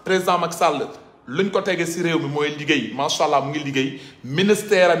Sénégal président Macky Sall luñ ko tegee si réew mi mooy liggéey macha allah mu ngi liggéey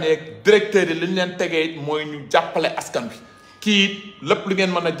ministère am yeeg directeur yi li ñu leen tegee mooy ñu jàppale askan bi kii lépp lu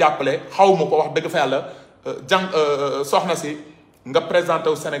ngeen mën a jàppale xaw ma ko wax dëgg fa yàlla soxna si nga présenté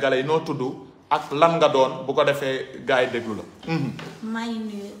wu Sénégalais yi noo tudd ak lan nga doon bu ko defee gars yi déglu la. maa ngi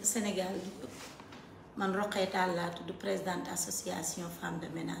nuyu Sénégal man Roqee Tall laa tudd présidente association femme de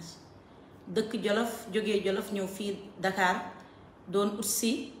ménage dëkk Jolof jógee Jolof ñëw fii Dakar doon ut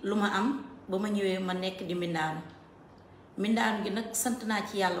si lu ma am ba ma ñëwee ma nekk di mbindaanu gi nag sant naa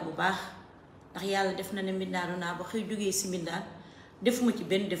ci yàlla bu baax ndax yàlla def na ne mbindaanu naa ba xëy jógee si mbindaan defuma ci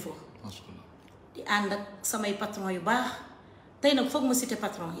benn défaut di ànd ak samay patron yu baax tey nag foog ma cité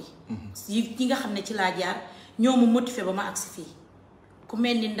patron yi ñi nga xam ne ci laa jaar ñoo ma motivé ba ma agsi fii ku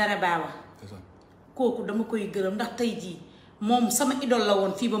mel ni Ndara Baawa kooku dama koy gërëm ndax tey jii moom sama idole la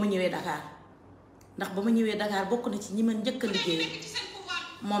woon fii ba ma ñëwee Dakar ndax ba ma ñëwee Dakar bokk na ci ñi ma njëkk a liggéey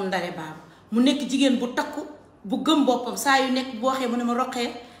moom Ndara Baawa mu nekk jigéen bu takku bu gëm boppam saa yu nekk boo waxee mu ne ma Roqee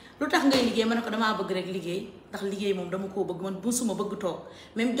lu tax ngay liggéey ma ne ko damaa bëgg rek liggéey ndax liggéey moom dama koo bëgg man bu suma bëgg toog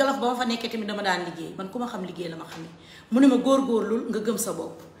même Jolof ba ma fa nekkee tamit dama daan liggéey man ku ma xam liggéey la ma xam ne mu ne ma góorgóorlul nga gëm sa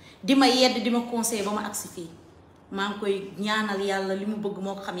bopp di ma yedd di ma conseil ba ma agsi fii maa ngi koy ñaanal yàlla li mu bëgg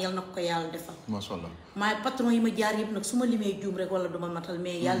moo ko xam yàlla na ko yàlla defal. macha allah maay patron yi ma jaar yëpp nag su ma limee juum rek wala duma matal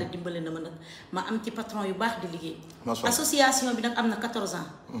mais yàlla dimbale na ma nag ma am ci patron yu baax di liggéey. association bi nag am na 14 ans.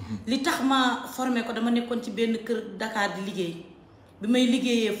 li tax ma formé ko dama nekkoon ci benn kër Dakar di liggéey bi may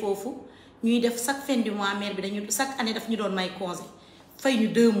liggéeyee foofu ñuy def chaque fin du mois maire bi dañu chaque année daf ñu doon may congé fay ñu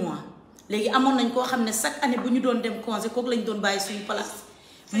 2 mois léegi amoon nañ koo xam ne chaque année bu ñu doon dem congé kooku lañ doon bàyyi suñu place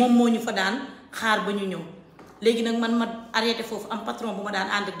moom moo ñu fa daan xaar ba ñu ñëw. léegi nag man ma arrêté foofu am patron bu ma daan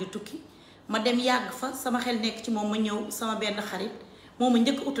ànd ak di tukki ma dem yàgg fa sama xel nekk ci moom ma ñëw sama benn xarit moom ma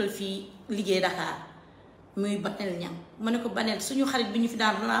njëkk utal fii liggéey Dakar muy Banel ñam ma ne ko Banel suñu xarit bi ñu fi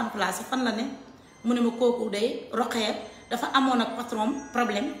daan remplacer fan la ne mu ne ma kooku day Roqee dafa amoon ak patron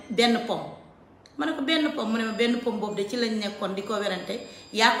problème benn pomme ma ne ko benn pomme mu ne ma benn pomme boobu de ci lañ nekkoon di ko werante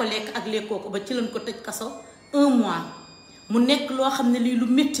yaa ko lekk ak lekkoo ko ba ci lañ ko tëj kaso 1 mois mu nekk loo xam ne lii lu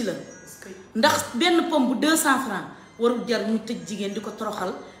métti la. ndax benn pomme bu 200 francs warul jar ñu tëj jigéen di ko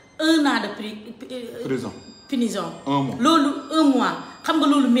toroxal 1 an de prison. 1 mois loolu 1 mois xam nga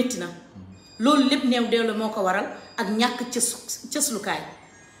loolu métti na loolu lépp néew doole moo ko waral ak ñàkk cëslukaay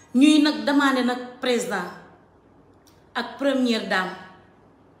ñuy nag demandé nag président ak première dame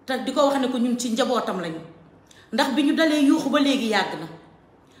te di ko wax ne ko ñun ci njabootam lañu ndax bi ñu dalee yuuxu ba léegi yàgg na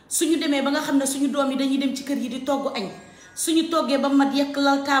suñu demee ba nga xam ne suñu doom yi dañuy dem ci kër yi di togg añ. suñu toggee ba mat yekk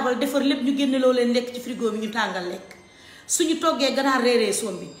lal taabal defar lépp ñu génne loo leen lekk ci frigo bi ñu tàngal lekk suñu toggee ganaar reeree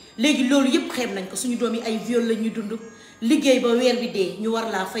soom bi léegi loolu yëpp xeeb nañ ko suñu doom yi ay viol la ñuy dund liggéey ba weer bi dee ñu war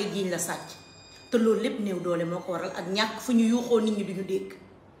laa fay jiiñ la sàcc te loolu lépp néew doole moo ko waral ak ñàkk fu ñu yuuxoo nit ñi duñu dégg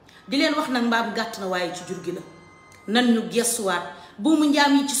di leen wax nag mbaam gàtt na waaye ci jur gi la nan ñu gestuwaat buumu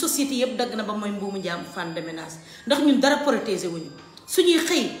njaam yi ci société yëpp dagg na ba mooy mbuumu njaam femme de ménage ndax ñun dara protéger wuñu suñuy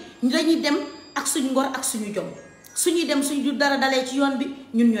xëy dañuy dem ak suñu ngor ak suñu jom suñuy dem suñu dara dalee ci yoon bi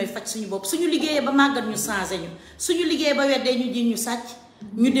ñun ñooy faj suñu bopp suñu liggéeyee ba màggat ñu changé ñu suñu liggéeyee ba weddee ñu ji ñu sàcc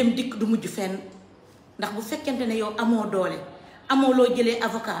ñu dem dikk du mujj fenn ndax bu fekkente ne yow amoo doole amoo loo jëlee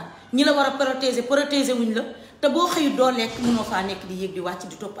avocat ñi la war a protéger wuñ la te boo xëyu doo lekk mënoo faa nekk di yéeg di wàcc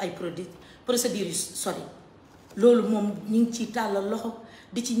di topp ay procédures yu sori loolu moom ñu ngi ciy tàllal loxo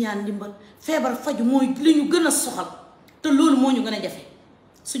di ci ñaan ndimbal feebar faju mooy li ñu gën a soxal te loolu moo ñu gën a jafe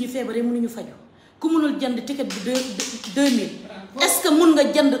suñu feebaree mënuñu faju ku mënul jënd ticket bi 2000 est-ce que mun nga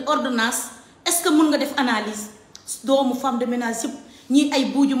jënd ordonnance est-ce que mun nga def analyse doomu femme de ménage yëpp ñii ay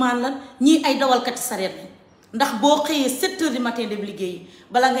buujumaan la ñii ay dawalkati sareet la ndax boo xëyee 7 heures du matin dem liggéeyi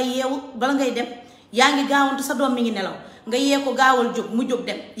bala ngay yeewu bala ngay dem yaa ngi gaawantu sa doom mi ngi nelaw nga yee ko gaawal jóg mu jóg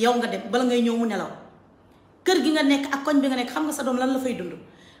dem yow nga dem bala ngay ñëw mu nelaw kër gi nga nekk ak koñ bi nga nekk xam nga sa doom lan la fay dund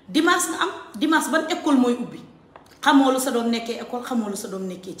dimanche nga am dimanche ban école mooy ubbi xamoo lu sa doom nekkee école xamoo lu sa doom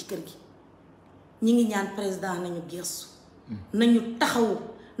nekkee ci kër gi ñi ngi ñaan président nañu gestu nañu taxawu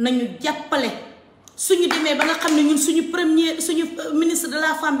nañu jàppale suñu demee ba nga xam ne ñun suñu ministre de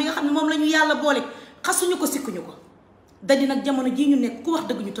la femme bi nga xam ne moom la ñu yàlla boole xasuñu ko sikkuñu ko dadi nag jamono jii ñu nekk ku wax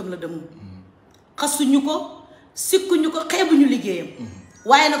dëgg ñu tam la demoon xasuñu ko sikkuñu ko xeebuñu liggéeyam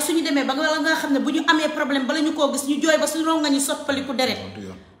waaye nag suñu demee ba nga xam ne bu ñu amee problème bala ñu koo gis ñu jooy ba suñu ronga ñu soppaliku deret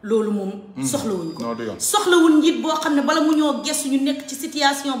loolu moom soxlawuñ ko soxlawuñ njiit boo xam ne bala mu ñoo gestu ñu nekk ci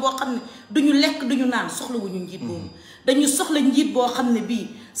situation boo xam ne duñu lekk duñu naan soxlawuñu njiit boobu dañu soxla njiit boo xam ne bii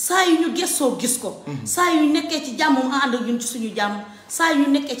saa yu ñu gestoo gis ko saa yu ñu nekkee ci jàmm mu ànd ak ñun ci suñu jàmm saa yu ñu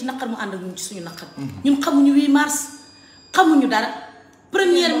nekkee ci naqar mu ànd ak ñun ci suñu naqar ñun xamuñu 8 mars xamuñu dara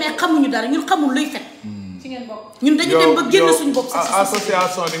 1er mai xamuñu dara ñun xamul luy fet ci ngeen bokk ñun dañu dem ba génn suñu bopp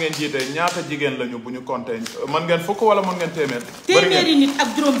association bi ngeen jiite ñaata jigéen lañu bu ñu compté mën ngeen fukk wala mën ngeen téeméer téeméeri nit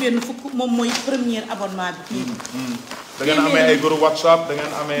ak juróom-benn fukk moom mooy premier abonnement bi da ngeen amee ay groupe WhatsApp da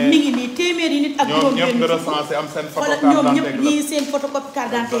ngeen amee mi ngi nii téeméeri nit ak juróom-benn ñoom ñëpp nga recensé am seen photo carte ñoom ñëpp ñii seen photocopie carte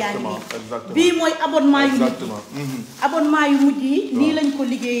d'identité yaa ngi nii bii mooy abonnement yu mujj yi abonnement yu mujj yi nii lañ ko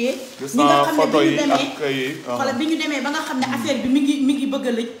liggéeyee ñi nga xam ne bi ñu demee wala bi ñu demee ba nga xam ne affaire bi mi ngi bëgg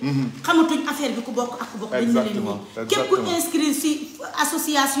a lëj xamatuñ affaire bi ku bokk ak ku bokk dañ ne leen nii képp ku inscrit si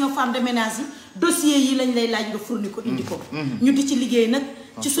association femme de ménage yi dossier yi lañ lay laaj nga fourni ko indi ko ñu di ci liggéey nag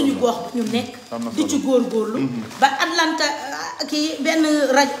ci suñu gox ñu nekk di ci góorgóorlu ba Atlanta kii benn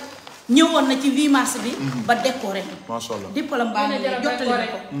rajo ñëwoon na ci 8 mars bi ba décoré macha allah diplôme baa ngi jottali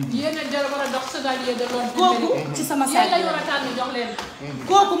ko yéen a jar war a dox chevalier de l'ordre kooku ci sama saal lañ war a tànn jox leen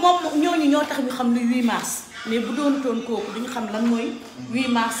kooku moom ñooñu ñoo tax ñu xam lu 8 mars mais bu doonutoon kooku duñu xam lan mooy 8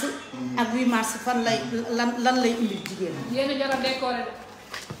 mars ak 8 mars fan lay lan lay indi jigéen yéen a jar a décoré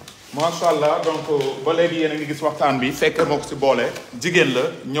macha allah donc ba léegi yéen a ngi gis waxtaan bi fekk moo ko si boole jigéen la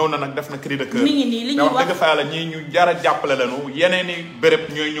ñëw na nag def na cri de cœur mi ngi nii li ñuy wax dëgg fa yàlla ñii ñu jar a jàppale lañu yeneen i béréb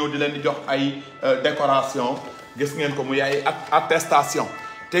ñooy ñëw di leen di jox ay décoration gis ngeen ko muy ay attestation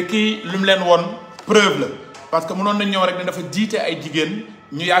te kii lu mu leen woon preuve la parce que mënoon nañ ñëw rek ne dafa jiite ay jigéen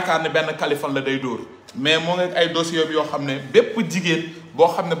ñu yaakaar ne benn Kaliphone la day dóor mais moo ngi ay dossier bi yoo xam ne bépp jigéen boo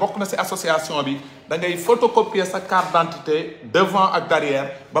xam ne bokk na si association bi da ngay photocopier sa carte d'identité devant ak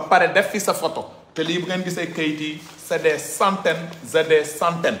derrière ba pare def fi sa photo te lii bu ngeen gisee kayit yi c'est des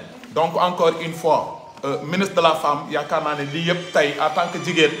centaines donc encore une fois ministre de la femme yaakaar naa ne lii yëpp tey en tant que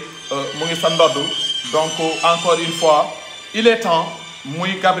jigéen mu ngi sa ndodd donc encore une fois il est temps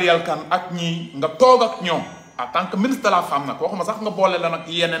muy Gabrielle Kane ak ñii nga toog ak ñoom en tant que ministre de la femme nag waxuma sax nga boole la nag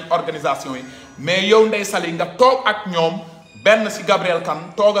yeneen organisation yi mais yow Ndeye Saly nga toog ak ñoom benn si Gabrielle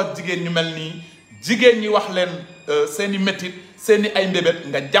Kane toog ak jigéen ñu mel nii jigéen ñi wax leen seen i métit seen i ay mbébét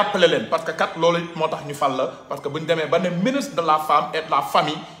nga jàppale leen parce que kat loolu moo tax ñu fal la parce que bu ñu demee ba ne ministre de la femme et de la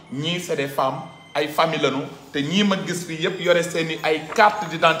famille ñii c'est des femmes ay famille lañu te ñii ma gis fii yëpp yore seen i ay carte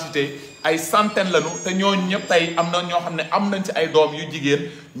d'identité ay centaines lañu te ñooñu ñëpp tey am na ñoo xam ne am nañ ci ay doom yu jigéen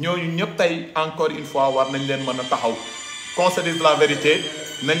ñooñu ñëpp tey encore une fois war nañ leen mën a taxaw qu'on se dise la vérité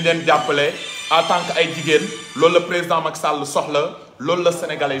nañ leen jàppale en tant que ay jigéen loolu la président Macky Sall soxla loolu la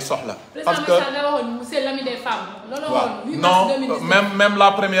Sénégalais yi soxla. parce que c'est l'ami des femmes. non même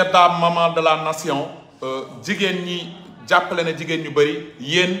la première dame maman de la nation jigéen ñi jàppale na jigéen ñu bëri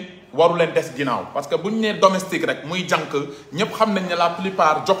yéen. waru leen des ginnaaw parce que bu ñu nee domestique rek muy jànk ñëpp xam nañ ne la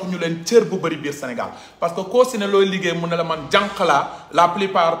plupart joxuñu leen cër bu bëri biir Sénégal parce que koo si ne looy liggéey mu ne la man jànk la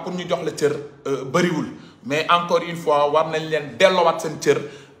plupart pour ñu jox la cër bëriwul mais encore une fois war nañ leen delloowaat seen cër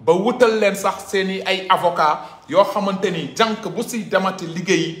ba wutal leen sax seeni ay avocat yoo xamante ni jànk bu si demati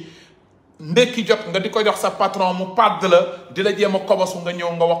liggéeyi ndekki jot nga di ko jox sa patron mu padd la di la jéem a kobosu nga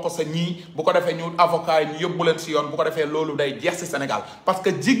ñëw nga wax ko sa ñii bu ko defee ñu avocat yi ñu yóbbu leen si yoon bu ko defee loolu day jeex si Sénégal parce que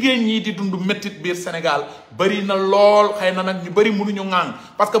jigéen ñii di dund méttit biir Sénégal bëri na lool xëy na nag ñu bëri mënuñu ŋaang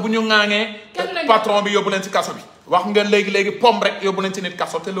parce que bu ñu ŋaangee patron bi yóbbu leen si kaso bi wax nga léegi pom rek yóbbu leen si nit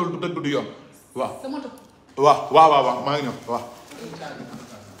kaso te loolu du dëgg du yoon waaw maa ngi ñëw waaw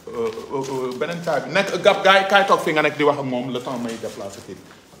beneen cas bi nekk gab kaay toog fi nga nekk di wax ak moom le temps may déplacer kii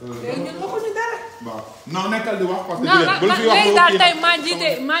léegi ñun waxuñu dara. waaw non nekkal di wax parce que. non léegi daal tey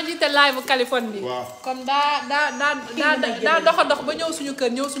maa jiite live Kaliphone bi. waaw comme daa dox a dox ba ñëw suñu kër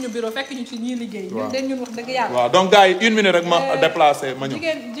ñëw suñu bureau fekk ñu ci ñii liggéey. waaw ñun wax dëgg yàlla. waaw donc gars yi 1 minute rek ma déplacé ma ñëw.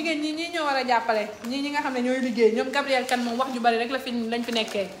 jigéen ñii ñoo war a jàppale ñi nga xam ne ñooy liggéey ñoom Gabrielle Kane moom wax ju bari rek lañ fi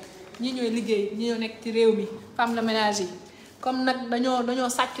nekkee ñii ñooy liggéey ñii ñoo nekk ci réew mi femme de ménage yi comme nag dañoo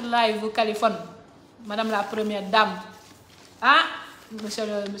sàcc live Kaliphone madame la première dame monsieur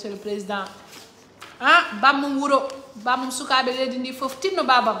le président bamum wuro bamum sukaaɓe leydi ndi fof tinno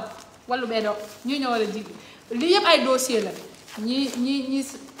babam wallu ɓeeɗo ñi ñoo war a jigi lii yëpp ay dossier la ñi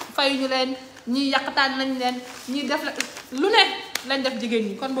fayuñu leen ñi yàqtaan lañ leen ñi def lu ne lañ def jigéen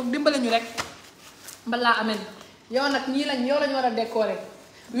ñi kon boog dimbale ñu rek balaa amen yow nag yow lañu war a décorer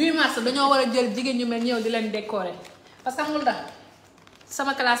 8 mars dañoo war a jël jigéen ñu mel ñëw di leen décorer parce que xamul tax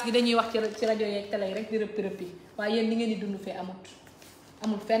sama classe gi dañuy wax ci rajo yeeg télé yi rek di rëppi waaye yéen li ngeen di dund fee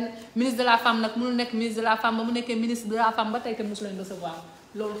amul fenn ministre de la femme nag mënul nekk ministre de la femme ba mu nekkee ministre de la femme ba tey te mosu leen recevoir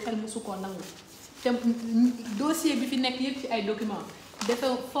loolu xel mosu koo nangu te dossier bi fi nekk yëpp ci ay documents dafa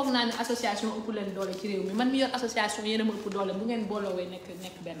foog naa ne association ëpp leen doole ci réew mi man mi yor association yéen a ma ëpp doole bu ngeen booloowee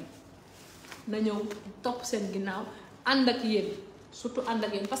nekk benn na ñëw topp seen ginnaaw ànd ak yéen surtout ànd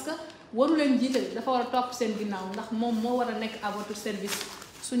ak yéen parce que waru leen jiital dafa war a topp seen ginnaaw ndax moom moo war a nekk à votre service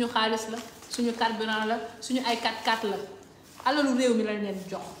suñu xaalis la suñu carburant la suñu ay 4x4 la alalu réew mi lañ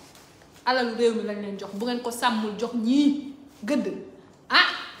leen jox bu ngeen ko sàmmul jox ñii gëdd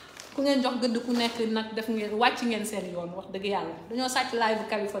ku ngeen jox gëdd ku nekk nag def ngeen wàcc ngeen seen yoon wax dëgg yàlla dañoo sàcc live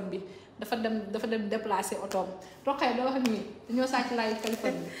Kaliphone bi dafa dem déplacer otoom toqee da wax ak nii dañoo sàcc live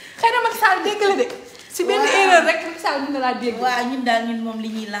Kaliphone bi xëy na Macky Sall dégg la de si benn erreur rek Macky Sall dina laa dégg. waaw ñun daal ñun moom li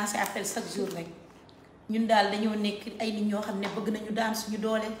ñuy lancer appel chaque jour rek ñun daal dañoo nekk ay nit ñoo xam ne bëgg nañu daan suñu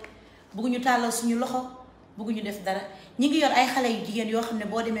doole bëgguñu tàllal suñu loxo bëgguñu def dara ñi ngi yor ay xale yu jigéen yoo xam ne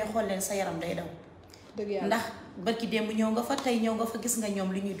boo demee xool leen sa yaram day daw. dëgg yàlla ndax barki démb ñëw nga fa tey ñëw nga fa gis nga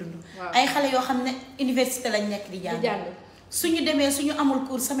ñoom li ñuy dund. ay xale yoo xam ne université lañ nekk di jàng. suñu demee suñu amul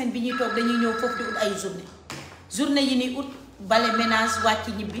cours semaine bi ñuy toog dañuy ñëw foofu di ut ay journée yi ni ut bale ménage wàcc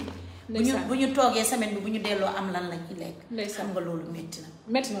ñibbi. bu ñu toogee semaine bi bu ñu delloo am lan lañ ci lekk. xam nga loolu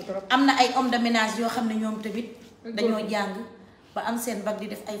métti na trop. am na ay homme de ménage yoo xam ne ñoom tamit dañoo jàng ba am seen bac di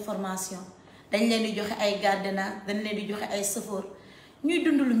def ay formation dañ leen di joxe ay gardiennage dañ leen di joxe ay chauffeur ñuy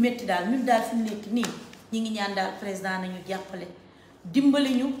dund lu métti daal ñun daal fi mu nekk nii ñi ngi ñaan daal président nañu jàppale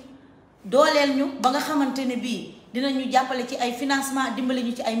dimbali ñu dooleel ñu ba nga xamante ne bii dinañu jàppale ci ay financement dimbali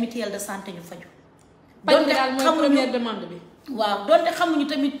ñu ci ay mutuelle de santé ñu faju donte xamuñu première demande bi waaw donte xamuñu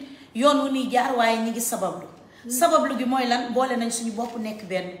tamit yoon wu ñuy jaar waaye ñi ngi sabablu gi mooy lan boole nañ suñu bopp nekk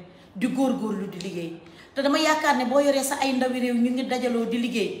benn di góorgóorlu di liggéey te dama yaakaar ne boo yoree sa ay ndawi réew ñu ngi dajaloo di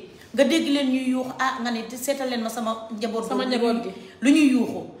liggéey nga dégg leen ñuy yuuxu nga ne seetal leen ma sama njaboot gi lu ñuy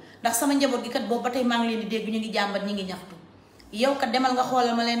yuuxu ndax sama njaboot gi kat boobu ba tey maa ngi leen di dégg ñu ngi jàmbat ñi ngi ñaxtu yow kat demal nga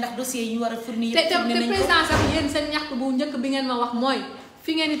xoolal ma leen ndax dossier yi ñu war a fournir yëpp te président sax yéen seen ñaxtu bu njëkk bi ngeen ma wax mooy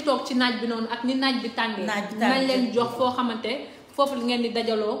fi ngeen di toog ci naaj bi noonu ak ni naaj bi tàngee nañ leen jox foo xamante foofu li ngeen di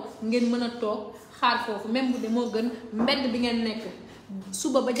dajaloo ngeen mën a toog xaar foofu même bu dee moo gën mbedd bi ngeen nekk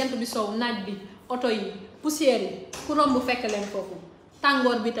suba ba jant bi sow naaj bi oto yi poussière yi ku romb fekk leen foofu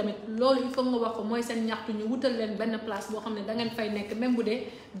tàngoor bi tamit loolu il faut nga wax ko mooy seen ñaxtu ñu wutal leen benn place boo xam ne da ngeen fay nekk même bu dee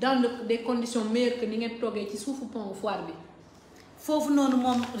dans des conditions meilleures que ni ngeen toogee ci suufu pont foire bi. foofu noonu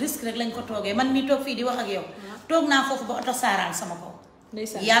moom risque rek lañ ko toogee man mii toog fii di wax ak yow. toog naa foofu ba oto saaraan sama kaw.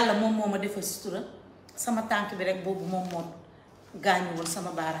 yàlla moom moo ma defal sutura sama tànk bi rek boobu moom gaañuwul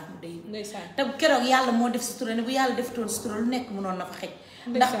sama baaraam day. te keroog yàlla moo def sutura ne bu yàlla defutoon sutura lu nekk mënoon na fa xëj.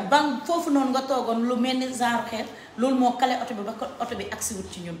 ndax ban foofu noonu nga toogoon lu mel ni genre xeer loolu moo kale oto bi ba oto bi agsi wut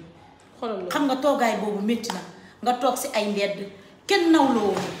ci ñun. xam nga toogaay boobu métti na nga toog si ay mbedd kenn nawloo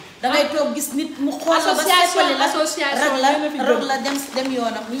woon dangay toog gis nit mu xool la ba seppali la rag la dem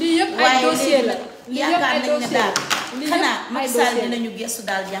yoonam. lii yëpp ay dossier la yaakaar nañ ne daal xanaa Macky Sall dinañu gestu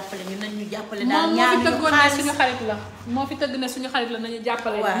daal jàppale ñu nañ ñu jàppale daal ñaan ñu xaalis suñu xarit la moo fi tëgg ne suñu xarit la nañu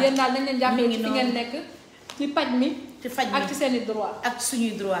jàppale yéen daal nañ leen jàppale fi ngeen nekk ci paj mi ak ci seeni droit ak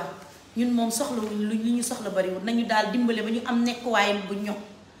suñuy droit ñun moom soxlawuñ li ñu soxla bariwul nañu daal dimbale ba ñu am nekkuwaay bu ñoom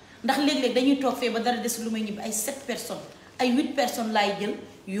ndax léeg-léeg dañuy toog fee ba dara des lu may ñibbi ay 7 personnes ay 8 personnes laay jël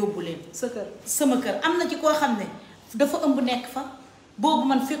yóbbu leen sa kër sama kër am na ci koo xam ne dafa ëmb nekk fa boobu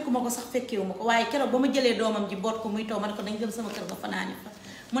man fekkuma ko sax fekkewu ma ko waaye keroog ba ma jëlee doomam ji boot ko muy taw ma ne ko dañ jël sama kër nga fanaani fa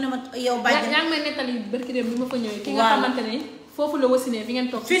mu ne ma yow bàjj yaa ngi may nettali barki dem bi ma fa ñëwee ki nga xamante ne foofu la wasinee fi ngeen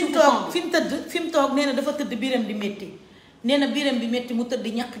toog fi mu toog nee na dafa tëdd biiram di métti nee na biiram bi métti mu tëdd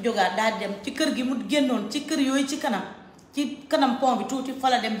ñàkk jógaat daal dem ci kër gi mu génnoon ci kër yooyu ci kanam pont bi tuuti fa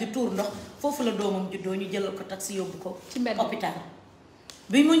la dem di tuur ndox foofu la doomam juddoo ñu jëlal ko taxi yóbbu ko ci mbedd hôpital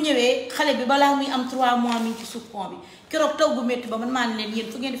bi mu ñëwee xale bi balaa muy am 3 mois mi ci suuf pont bi keroog taw bu métti ba man maa ne leen yéen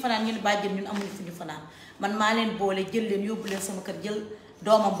fu ngeen di fanaan ñu ne bàjjen ñun amuñu fu ñu fanaan man maa leen boole jël leen yóbbu leen sama kër jël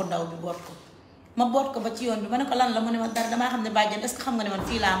doomam bu ndaw bi boot ko ma boot ko ba ci yoon bi ma ne ko lan la mu ne ma dara damaa xam ne bàjjen est-ce que xam nga ne man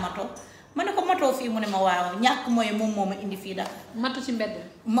fii laa matoo ma ne ko matoo fii mu ne ma waaw ñàkk mooy moom moo ma indi fii Dakar matu ci mbedd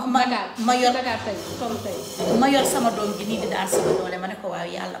ma yor Dakar tey tollu tey ma yor sama doom ji nii di daan sama doole ma ne ko waaw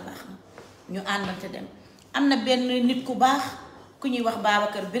yàlla baax na ñu àndante dem am na benn nit ku baax ku ñuy wax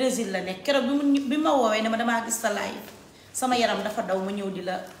Babacar Brésil la nekk keroog bi ma woowee ne ma damaa gis sa live sama yaram dafa daw ma ñëw di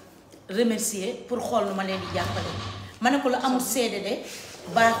la remercier pour xool nu ma leen di jàppale ma ne ko lu amul seede de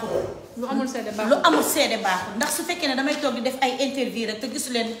baaxul lu amul seede baaxul ndax su fekkee ne damay toog di def ay interview rek te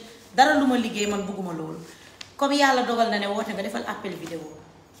gisu leen dara lu ma liggéey man bëgguma loolu comme yàlla dogal na ne woote nga defal appel vidéo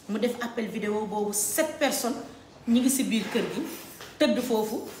mu def appel vidéo boobu 7 personnes ñi ngi si biir kër gi tëdd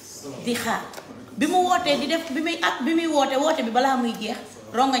foofu di xaar bi mu wootee di def bi muy woote bi balaa muy jeex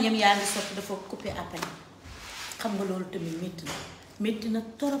rongañam yaa ngi sotti dafa coupé appel xam nga loolu tamit métti na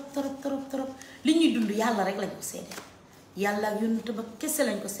torop li ñuy dund yàlla rek lañ ko seede yàlla ak yonent ba kese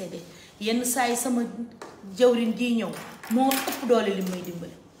lañ ko seede yenn saa yi sama jawrin ji ñëw moo ëpp doole li may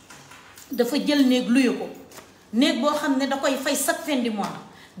dimbali dafa jël néeg luyu ko néeg boo xam ne da koy fay chaque fin du mois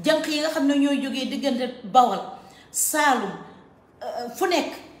jànq yi nga xam ne ñooy jógee diggante Bawal Saalum fu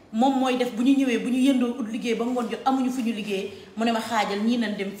nekk moom mooy def bu ñu ñëwee bu ñu yëndoo ut liggéey ba ngoon jot amuñu fu ñu liggéey mu ne ma xaajal ñii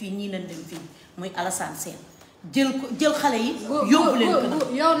nañ dem fii ñii nañ dem fii muy Alassane Sène jël xale yi yóbbu leen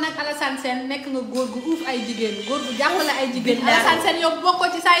ko yow nag Alassane Sène nekk nga góor gu uuf ay jigéen góor gu jàppale ay jigéen Alassane Sène yow bokkoo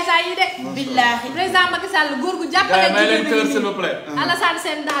ci saay-saay yi de billaahi président Macky Sall góor gu jàppale jigéen s'il vous plaît Alassane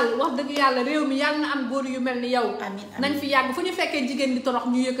Sène daal wax dëgg yàlla réew mi yàlla na am góor yu mel ni yow nañ fi yàgg fu ñu fekkee jigéen di torox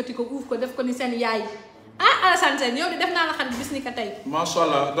ñu yëkkati ko uuf ko def ko ni seen yaay Alassane Sène yow di def naa la xam bis ni ka tey macha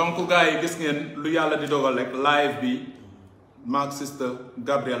allah donc gars yi gis ngeen lu yàlla di dogal rek live bi maag sister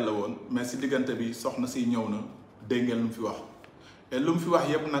Gabrielle la woon mais si diggante bi soxna si ñëw na dégg ngeen lu mu fi wax te lu mu fi wax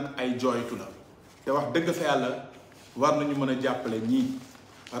yépp nag ay jooytu la te wax dëgg fa yàlla war nañu mën a jàppale ñii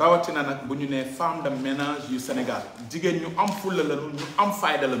rawatina nag bu ñu nee femme de ménage yu Sénégal jigéen ñu am fulla lañu ñu am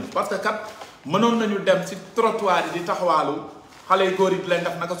fayda lañu parce que kat mënoon nañu dem si trottoir yi di taxawaalu xale yu góor yi di leen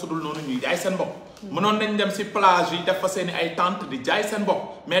def naka sudul noonu ñuy jaay seen bopp mënoon nañ dem si plage yi def fa seeni ay tente di jaay seen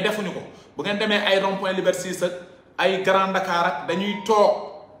bopp mais defuñu ko bu ngeen demee ay rond point Liberté 6 ak ay Grand Dakar ak dañuy toog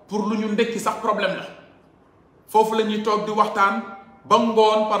pour lu ñu ndekki sax problème la foofu la ñuy toog di waxtaan ba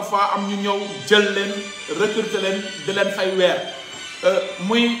ngoon parfois am ñu ñëw jël leen recruter leen di leen fay weer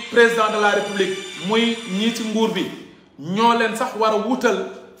muy président de la république muy ñii ci nguur bi ñoo leen sax war a wutal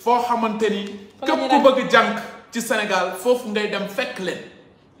foo xamante ni képp ku bëgg jànk ci Sénégal foofu ngay dem fekk leen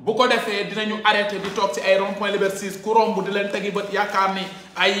bu ko defee dinañu arrêté di toog ci ay rond point Liberté 6 ku romb di leen tegi bët yaakaar ni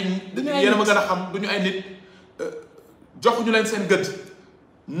ay yéen a ma gën a xam duñu ay nit joxuñu leen seen gëdd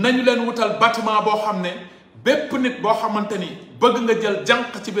nañu leen wutal bâtiment boo xam ne bépp nit boo xamante ni bëgg nga jël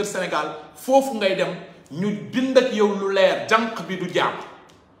jànq ci biir Sénégal foofu ngay dem ñu bind ak yow lu leer jànq bi du jaam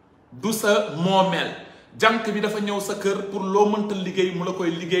du sa moomeel jànq bi dafa ñëw sa kër pour loo mënta liggéey mu la koy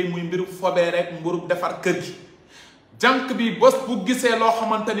liggéey muy mbiru fobee rek mburu defar kër gi jànq bi bés bu gisee loo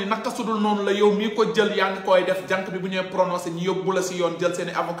xamante ni naka sudul noonu la yow mii ko jël yaa ngi koy def jànq bi bu ñëwee prononcé ñu yóbbu la si yoon jël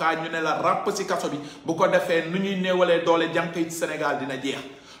seeni avocat ñu ne la ràpp si kaso bi bu ko defee nu ñuy néewalee doole jànq yi ci Sénégal dina jeex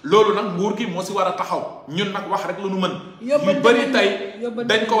loolu nag nguur gi moo si war a taxaw ñun nag wax rek lu nu mën yu bëri tey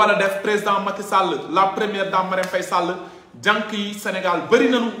dañ ko war a def président Macky Sall la première dame Marème Faye Sall jànq yi Sénégal bëri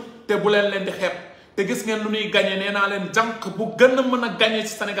nañu te bu leen di xeeb te gis ngeen lu ñuy gagné nee naa leen jànq bu gën a mën a gagné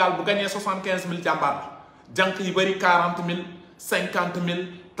ci Sénégal bu gagné 75 000 jàmbaar la jànq yi bëri 40 000 50 000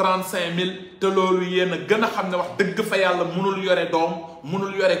 35 000 te loolu yéen a gën a xam ne wax dëgg fa yàlla mënul yore doom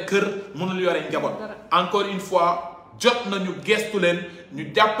mënul yore kër mënul yore njaboot encore une fois jot nañu gestu leen ñu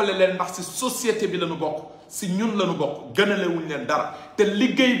jàppale leen ndax ci société bi lañu bokk ci ñun lañu bokk gënalewuñ leen dara te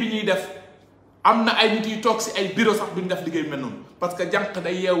liggéey bi ñuy def am na ay nit yu toog ci ay bureau sax duñ def liggéey mel noonu parce que jànq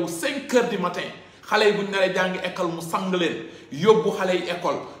day yeewu 5 heures du matin xale yi buñ naree jàngi école mu sang leen yóbbu xale yi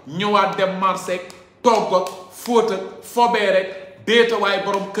école ñëwaat dem marché togg ak fóot ak fobee rek déeta waaye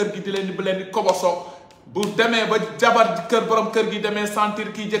borom kër gi di leen di kobosoo bu demee ba jabar kër borom kër gi demee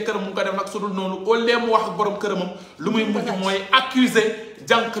sentir kii jëkkër mu ko def nag su dul noonu au lieu mu wax ak borom këramam lu muy mujj mooy accuser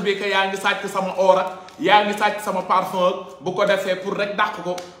jànq bi que yaa ngi sàcc sama or ak yaa ngi sàcc sama parfum ak bu ko defee pour rek dàq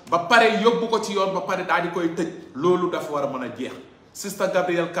ko ba pare yóbbu ko ci yoon ba pare daal di koy tëj loolu dafa war a mën a jeex sister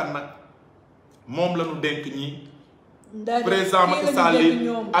Gabrielle Kane nag moom la ñu dénk ñii président Macky Sall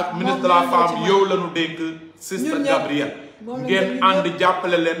ak ministre de la femme yow la ñu dénk sister Gabrielle ngeen ànd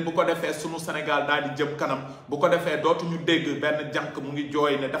jàppale leen bu ko defee sunu Sénégal daal di jëm kanam bu ko defee dootuñu dégg benn jànq mu ngi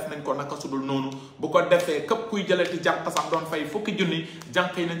jooy ne def nañ ko naka sudul noonu bu ko defee képp kuy jëlati jànq sax doon fay fukki junni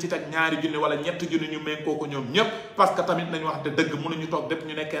jànq yi nañ ci teg 2 junni wala 3 junni ñu méngoo ko ñoom ñépp parce que tamit nañ wax te dëgg mënuñu toog dépp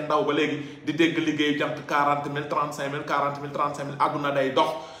ñu nekkee ndaw ba léegi di dégg liggéeyu jànq 40 000 35 000 40 000 35 000 àdduna day dox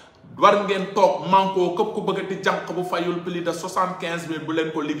war ngeen toog manko képp ku bëgg di jànq bu fayul plus de 75 000 bu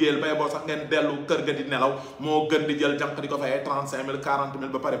leen ko liggéeyal bay boo sax ngeen dellu kër ga di nelaw moo gën di jël jànq di ko fay ay 35 000 40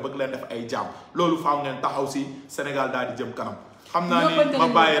 000 ba pare bëgg leen def ay jaam loolu faaw ngeen taxaw si Sénégal daal di jëm kanam xam naa ni ma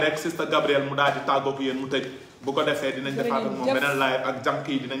bàyyi rek sister Gabrielle mu daal di tàggoog yéen mu tëj bu ko defee dinañ defaat ak moom beneen live ak jànq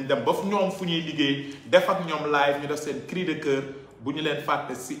yi dinañ dem ba ñoom fu ñuy liggéey def ak ñoom live ñu def seen cri de cœur bu ñu leen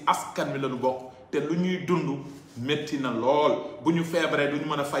fàtte si askan wi lañu bokk te lu ñuy dund métti na lool bu ñu feebaree du ñu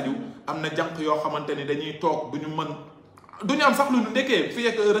mën a faju am na jànq yoo xamante ni dañuy toog du ñu am sax lu ñu ndekkee fii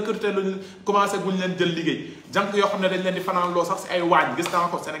ak recruter luñ commencé guñ leen jël liggéey jànq yoo xam ne dañ leen di fanaanloo sax si ay waañ gis naa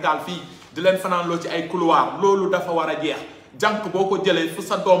ko Sénégal fii di leen fanaanloo ci ay couloir loolu dafa war a jeex jànq boo ko jëlee fu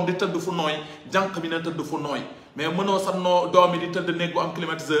sa doom di tëdd fu nooy jànq bi na tëdd fu nooy mais mënoo sa doom yi di tëdd néeg bu am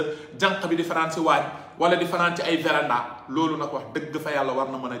climatiseur jànq bi di fanaan si waaj wala di fanaan ci ay véranda loolu nag wax dëgg fa yàlla war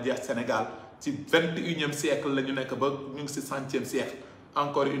na mën a jeex Sénégal ci 21e siècle la ñu nekk ba ñu ngi si 100e siècle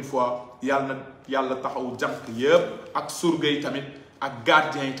encore une fois yàlla taxaw jànq yëpp ak surga yi tamit ak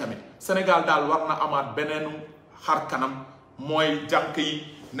gardien yi tamit Sénégal daal war na amaat beneenu xar kanam mooy jànq yi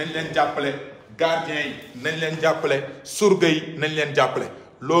nañ leen jàppale gardien yi nañ leen jàppale surga yi nañ leen jàppale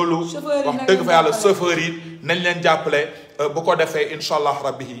loolu wax dëgg fa yàlla chauffeur yi nañ leen jàppale bu ko defee incha allah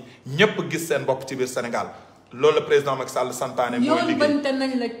rabbi yi ñépp gis seen bopp ci biir Sénégal loolu la président Macky Sall santaane mooy liggéey yóbbante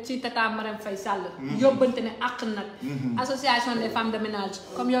nañ la ci tata Marème Faye Sall yóbbante ne àq nag association des femmes de ménage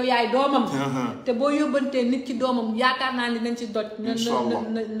comme yow yaay doomam te boo yóbbantee nit ci doomam yaakaar naa ni nañ ci doj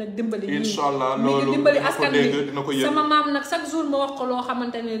na dimbali ñii inshallah mi ngi dimbali askan bi sama maam nag chaque jour ma wax ko loo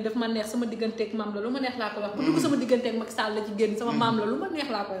xamante ne daf ma neex sama digganteeg maam la lu ma neex laa koy wax bu dugg sama digganteeg Macky Sall la ci génn sama maam la lu ma neex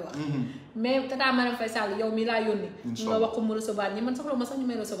laa koy wax mais tata Marème Faye Sall yow mi laa yónni nga wax ko mu recevoir ñi man soxla ma sax ñu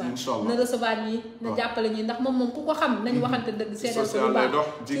may recevoir na recevoir ñi na jàppale ñi ndax moom ku ko xam nañu waxante dëgg seedal ko lu baax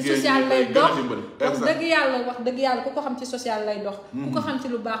ci social lay dox wax dëgg yàlla ku ko xam ci social lay dox ku ko xam ci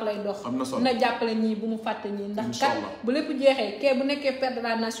lu baax lay dox na jàppale ñii bu mu fàtte ñii ndax kat bu lépp jeexee kee bu nekkee père de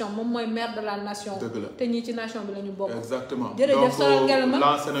la nation moom mooy mère de la nation te ñii ci nation bi la ñu bokk exactement jërëjëf solal ngel ma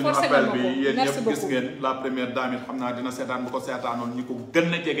lancé nañu appel bi yéen ñëpp gis ngeen la première dame it xam naa dina seetaan bu ko seetaanoon ñi ko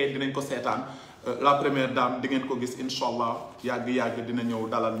gën a jege dinañ ko seetaan la première dame di ngeen ko gis inshallah yàgg dina ñëw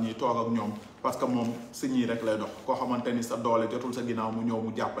dalal ñi toog ak ñoom parce que moom si ñii rek lay dox koo xamante ni sa doole jotul sa ginnaaw mu ñëw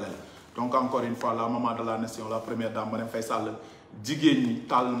mu jàppale la donc encore une fois la maman de la nation la première dame Marème Faye Sall jigéen ñi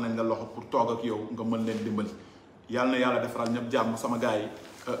tàll nañ la loxo pour toog ak yow nga mën leen dimbali yàlla na yàlla defaral ñëpp jàmm sama gars yi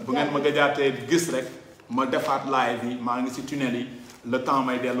bu ngeen ma gëjaatee gis rek ma defaat live yi maa ngi si tunnel yi le temps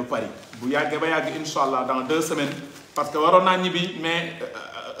may dellu Paris bu yàggee ba yàgg inshallah dans 2 semaines parce que waroon naa ñibbi mais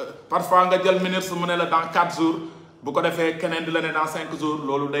parfois nga jël ministre mu ne la dans 4 jours bu ko defee keneen di la ne dans 5 jours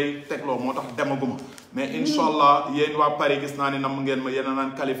loolu day tegloo moo tax demaguma mais inshallah yéen waa Paris gis naa ni nam ngeen ma yéen a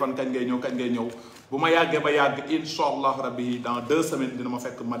naan Kaliphone kañ ngay ñëw bu ma yàggee ba yàgg inshallah rabbi dans 2 semaines dina ma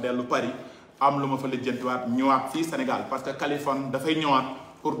fekk ma dellu Paris am lu ma fa lijjantiwaat ñëwaat fii Sénégal parce que Kaliphone dafay ñëwaat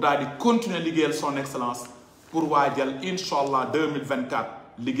pour daal di continuer liggéeyal son excellence pour waajal inshallah 2024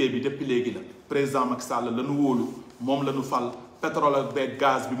 liggéey bi depuis léegi la président Macky Sall la nu wóolu moom la nu fal pétrole ak beeg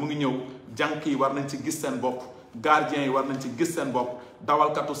gaz bi mu ngi ñëw jànk yi war nañ ci gis seen bopp gardien yi war nañ ci gis seen bopp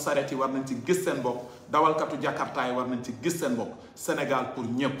dawalkatu saret yi war nañ ci gis seen bopp dawalkatu jakarta yi war nañ ci gis seen bopp Sénégal pour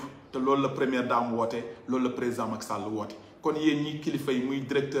ñëpp te loolu la première dame woote loolu la président Macky Sall woote kon yéen ñi kilifa yi muy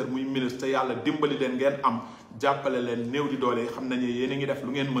directeur muy ministre te yàlla dimbali leen ngeen am jàppale leen néew di doole xam nañu yéen a ngi def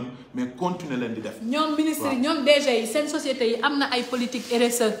lu ngeen mën mais continuer leen di def. ñoom ministre yi ñoom DG yi seen société yi am na ay politique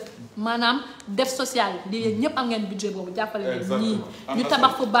RSE maanaam def social di yéen ñëpp am ngeen budget boobu jàppale leen ñii ñu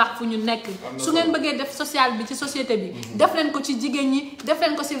tabax fu baax fu ñu nekk su ngeen bëggee def social bi ci société bi def leen ko ci jigéen ñi def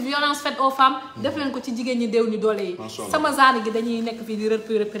leen ko ci violence faite aux femmes def leen ko ci jigéen ñi déew ñu doole yi sama genre gi dañuy nekk fii di rëpp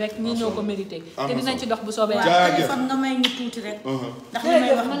rek ñii ñoo ko mérité te dinañ ci dox bu soobee yàlla fan nga may ñu tuuti rek ndax li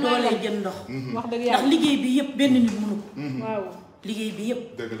may wax doole jën ndox wax dëgg yàlla ndax liggéey bi yëpp benn nit mënu ko waaw liggéey bi yëpp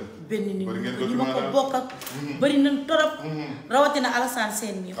benn nit ñi ma ko bokk ak bëri nañ torop rawatina Alassane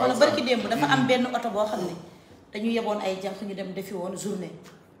Sène mi xoolal barki démb dafa am benn oto boo xam ne dañu yeboon ay jànq ñu dem defi woon journée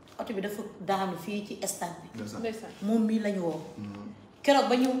oto bi dafa daanu fii ci stade bi moom mii lañu woo keroog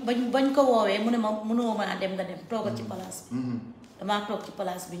bañ ko woowee mu ne ma mënoo mën a dem nga dem toogal ci place bi damaa toog ci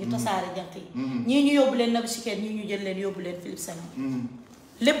place bi ñu tasaare jànq yi ñii ñu yóbbu leen Nabi Chikeen ñii ñu jël leen yóbbu leen Philippe Sall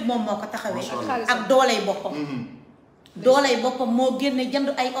lépp moom moo ko taxawee ak dooley boppam doolay boppam moo génne jënd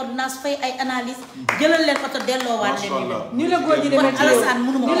ay ordonnance fay ay analyse jëlal leen oto delloowaat leen ni la góor ñi demee ci Alassane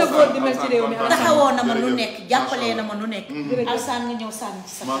mënu ma ni la góor di mel ci réew mi taxawoo na ma nu nekk jàppalee na ma nu nekk Alassane nga ñëw sànni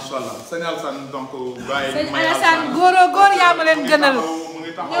ci sa macha allah sëñ Alassane donc bàyyi sëñ Alassane góor yaa ma leen gënal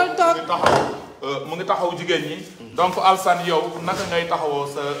ñëw toog mu ngi taxaw jigéen ñi donc Alassane yow naka ngay taxawoo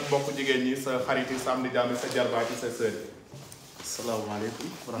sa mbokk jigéen ñi sa xarit yi sa am di jàmm sa jarbaat yi sa sœur yi. asalaamaaleykum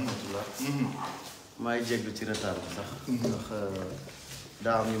wa rahmatullah. maa ngi jéglu ci retard bi sax. ndax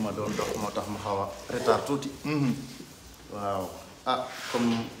daa am yu ma doon dox moo tax ma xaw a retard tuuti. waaw ah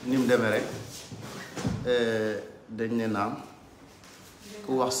comme ni mu demee rek dañ ne naam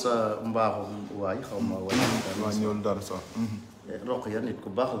ku wax sa mbaaxum waay xaw ma waa ñëwul dara sax. roq ya nit ku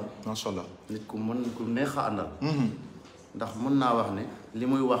baax la. macha allah nit ku mën ku neex a àndal. ndax mën naa wax ne li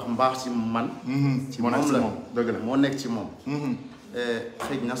muy wax mbaax ci man. ci moom la dëgg la moo nekk ci moom.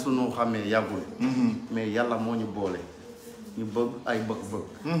 xëj na sunu xamee yàggul. mais yàlla moo ñu boole ñu bëgg ay bëgg-bëgg.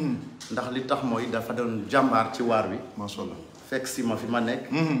 ndax li tax mooy dafa doon jàmbaar ci waar wi. macha allah fekk si ma fi ma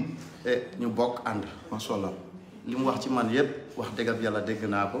nekk. ñu bokk ànd. macha allah li mu wax ci man yëpp wax dëgg ak yàlla dégg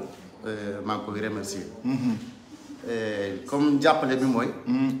naa ko maa ngi koy remercier comme jàppale bi mooy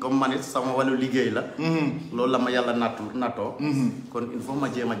comme man it sama wàllu liggéey la loolu la ma yàlla nattoo kon il faut ma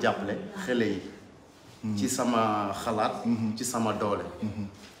jéem a jàppale xale yi ci sama xalaat ci sama doole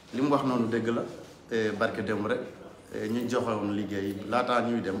li mu wax noonu dëgg la barke dem rek ñu joxewoon liggéey laataa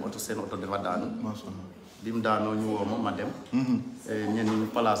ñuy dem seen oto dafa daanu bi mu daanoo ñu woo ma dem ñenn ñu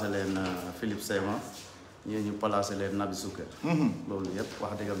placé leen Philippe Seyma ñeen ñu placé leen Nabi Sukkar loolu yëpp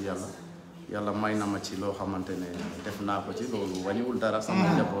wax dëgg yàlla may na ma ci loo xamante ne def naa ko ci loolu wàññiwul dara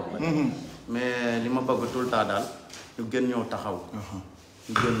sama njaboot la mais li ma bëgg tout le temps daal ñu gën ñoo taxaw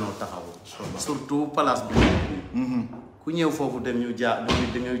surtout place bi ku ñëw foofu dañuy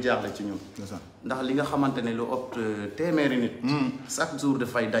jaaxle ci ñun ndax li nga xamante ne lu ëpp téeméeri nit chaque jour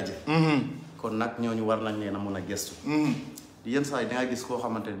dafay daje kon nag ñooñu war nañ leen a mun a gëstu yenn saa yi da nga gis koo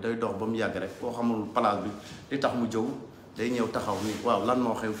xamante ne day dox ba mu yàgg rek koo xamul place bi li tax mu jëw day ñëw taxaw ni waaw lan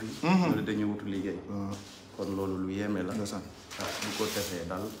moo xew fii loolu dañuy wutu liggéey kon loolu lu yéeme la bu ko defee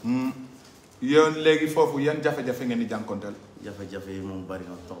daal yoon léegi foofu yan jafe-jafe ngeen di jànkonteel jafe-jafe yi moom bari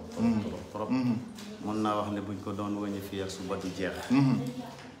na trop mën naa wax ne buñ ko doon wëññi fii ak suba du jeex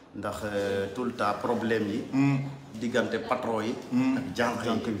ndax tout le temps problème yi diggante patron yi ak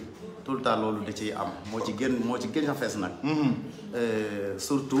jànq yi tout le temps loolu da ciy am moo ci gën a fees nag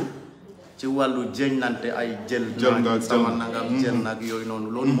surtout ci wàllu jëñnante ay jël naag sama nangam jël naag yooyu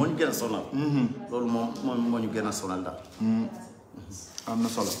noonu loolu moo ñu gën a sonal loolu moom moo ñu gën a sonal daal am na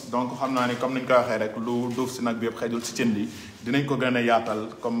solo donc xam naa ni comme niñ ko waxee rek lu duuf si nag bi yëpp xejul si cin li dinañ ko gën a yaatal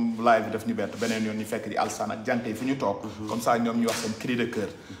comme live bi daf ñu bett beneen yoon ñu fekk di alsaan ak jànk yi fi ñu toog comme ça ñoom ñu wax seen cri de cœur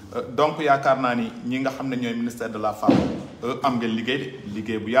donc yaakaar naa ni ñi nga xam ne ñooy ministère de la femme am ngeen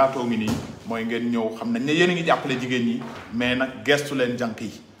liggéey bu yaatoo ngi nii mooy ngeen ñëw xam nañ ne yéen a ngi jàppale jigéen ñi mais nag gestu leen jànk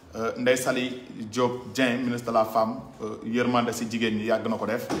yi Ndeye Saly Diop Dieng ministre de la femme yërmande si jigéen ñi yàgg na ko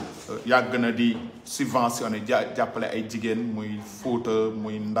def yàgg na di subventionné jàppale ay jigéen muy Fouta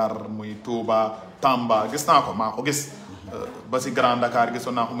muy Ndar muy Touba Tamba gis naa ko maa ko gis ba si Grand Dakar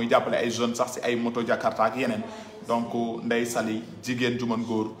gisoon naa ko muy jàppale ay jeunes sax si ay moto Jakarta ak yeneen donc Ndeye Saly jigéen ju mën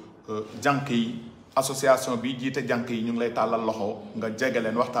góor jànk yi association bi jiite jànk yi ñu ngi lay tàllal loxo nga jege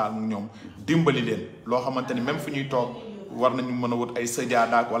leen waxtaan ak ñoom dimbali leen loo xamante ni même fu ñuy toog war nañu mën a wut ay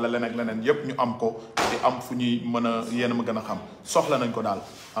sëjaadaak wala leneen yépp ñu am ko di am fu ñuy mën a yéen ma gën a xam soxla nañ ko daal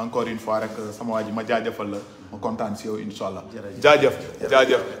encore une fois rek sama waa ji ma jaajëfal la ma kontaan si yow insha allah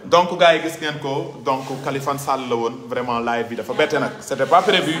jaajëf donc gars yi gis ngeen ko donc Kaliphone Sall la woon vraiment live bi dafa bette nag c'était pas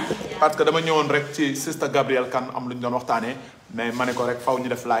prévu parce que dama ñëwoon rek ci sister Gabrielle Kane am lu ñu doon waxtaanee mais ma ne ko rek faw ñu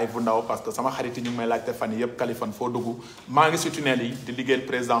def live bu ndaw parce que sama xarit yi ñu ngi may laajte fan yii yëpp Kaliphone foo dugg maa ngi si tunnel yi di liggéeyal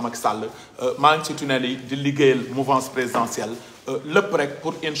président Macky Sall maa ngi si tunnel yi di liggéeyal mouvance présidentielle lépp rek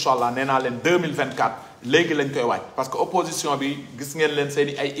pour incha allah nee naa leen 2024 léegi lañ koy waaj parce que opposition bi gis ngeen leen seen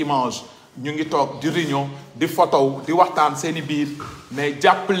i ay image ñu ngi toog di réunion di photo di waxtaan seen i biir mais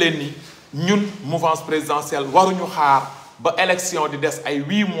jàpp leen ni ñun mouvance présidentielle waruñu xaar ba élection di des ay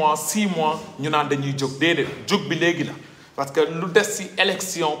 8 mois 6 mois ñu naan dañuy jóg déedéet jóg bi léegi la. parce que lu des ci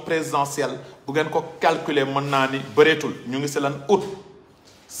élection présidentielle bu ngeen ko calculer mën naa ni bëreetul ñu ngi ci lan août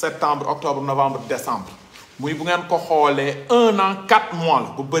septembre octobre novembre décembre muy bu ngeen ko xoolee 1 an 4 mois la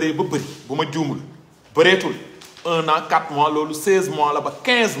bu bëree ba bëri bu ma juumul bëreetul 1 an 4 mois loolu 16 mois la ba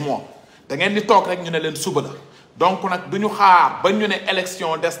 15 mois da ngeen di toog rek ñu ne leen suba la donc nag du ñu xaar ba ñu ne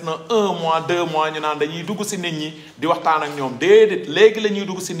élection des na 1 mois 2 mois ñu naan dañuy dugg ci nit ñi di waxtaan ak ñoom déedéet léegi la ñuy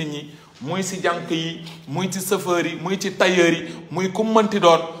dugg ci nit ñi. muy ci jànk yi muy ci chauffeur yi muy ci tailleur yi muy ku mënti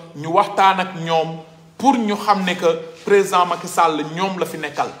doon ñu waxtaan ak ñoom pour ñu xam ne que président Macky Sall ñoom la fi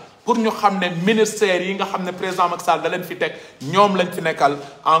nekkal pour ñu xam ne ministères yi nga xam ne président Macky Sall da leen fi teg ñoom lañ fi nekkal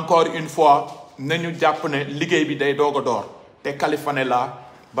encore une fois nañu jàpp ne liggéey bi day doog a door te Kaliphone la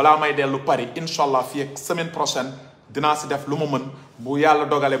balaa may dellu Paris incha allah fii ak semaine prochaine dinaa ci def lu ma mën bu yàlla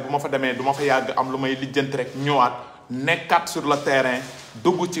dogalee bu ma fa demee du ma fa yàgg am lu may lijjanti rek ñëwaat nekkaat sur le terrain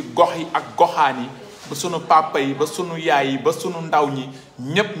dugg ci gox yi ak goxaan yi ba sunu papa yi ba sunu yaay yi ba sunu ndaw ñi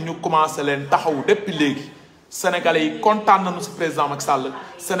ñépp ñu commencé leen taxawu depuis léegi sénégalais yi kontaan nañu ci président Macky Sall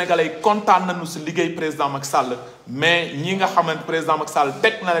sénégalais yi kontaan nañu ci liggéey président Macky Sall mais ñi nga xamante président Macky Sall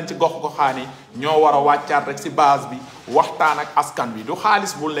teg na leen ci gox goxaan yi ñoo war a wàccaat rek ci base bi waxtaan ak askan bi du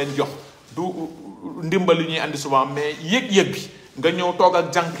xaalis bu leen jox du ndimbal yu ñuy andi souvent mais yëg-yëg bi nga ñëw toog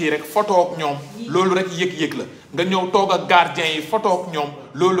ak jànk yi rek photo ak ñoom loolu rek yëg-yëg la nga ñëw toog ak gardien yi photo ak ñoom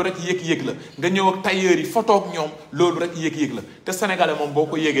loolu rek yëg-yëg la nga ñëw ak tailleur yi photo ak ñoom loolu rek yëg-yëg la te sénégalais moom boo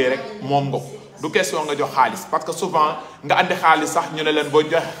ko yëgee rek moom nga ko du question nga jox xaalis parce que souvent nga andi xaalis sax ñu ne leen boo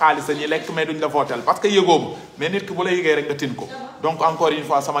joxe xaalis dañuy lekk mais duñ la votel parce que yëgoobu mais nit ki bu la yëgee rek nga tin ko donc encore une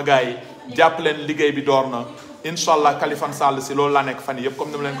fois sama gars yi jàpp leen liggéey bi door na incha allah Kaliphone Sall si loolu laa nekk fan yëpp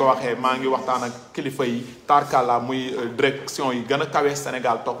comme ni ma leen ko waxee maa ngi waxtaan ak kilifa yi tarkala muy direction yi gën a kawe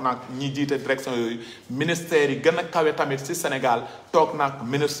Sénégal toog naag ñi jiite direction yooyu ministères yi gën a kawe tamit si Sénégal toog naag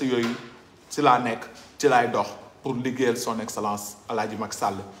ministre yooyu si laa nekk ci laay dox pour liggéeyal son excellence Alaaji Macky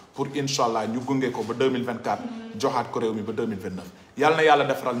Sall pour incha allah ñu gunge ko ba 2024 joxaat ko réew mi ba 2029 yàlla na yàlla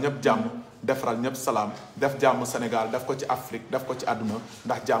defaral ñëpp jàmm defaral ñëpp salaam def jàmm Sénégal def ko ci Afrique def ko ci àdduna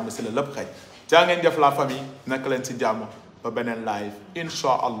ndax jàmm si la lépp xëy jaa ngeen jëf la famille nekk leen si jàmm ba beneen live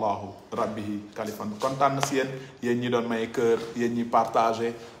incha allahu rabbihi Kaliphone kontaan na si yéen ñi doon may kër yéen ñi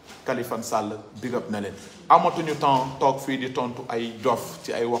partagé Kaliphone Sall big up na leen amatuñu temps toog fii di tontu ay dof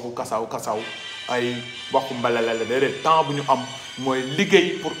ci ay waxu kasaw ay waxu mbalalala déedéet temps bu ñu am mooy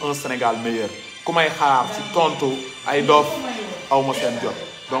liggéey pour un Sénégal meilleur ku may xaar ci tontu ay dof aw ma seen jot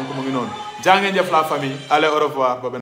donc mu ngi noonu jaa ngeen jëf la famille allez au revoir ba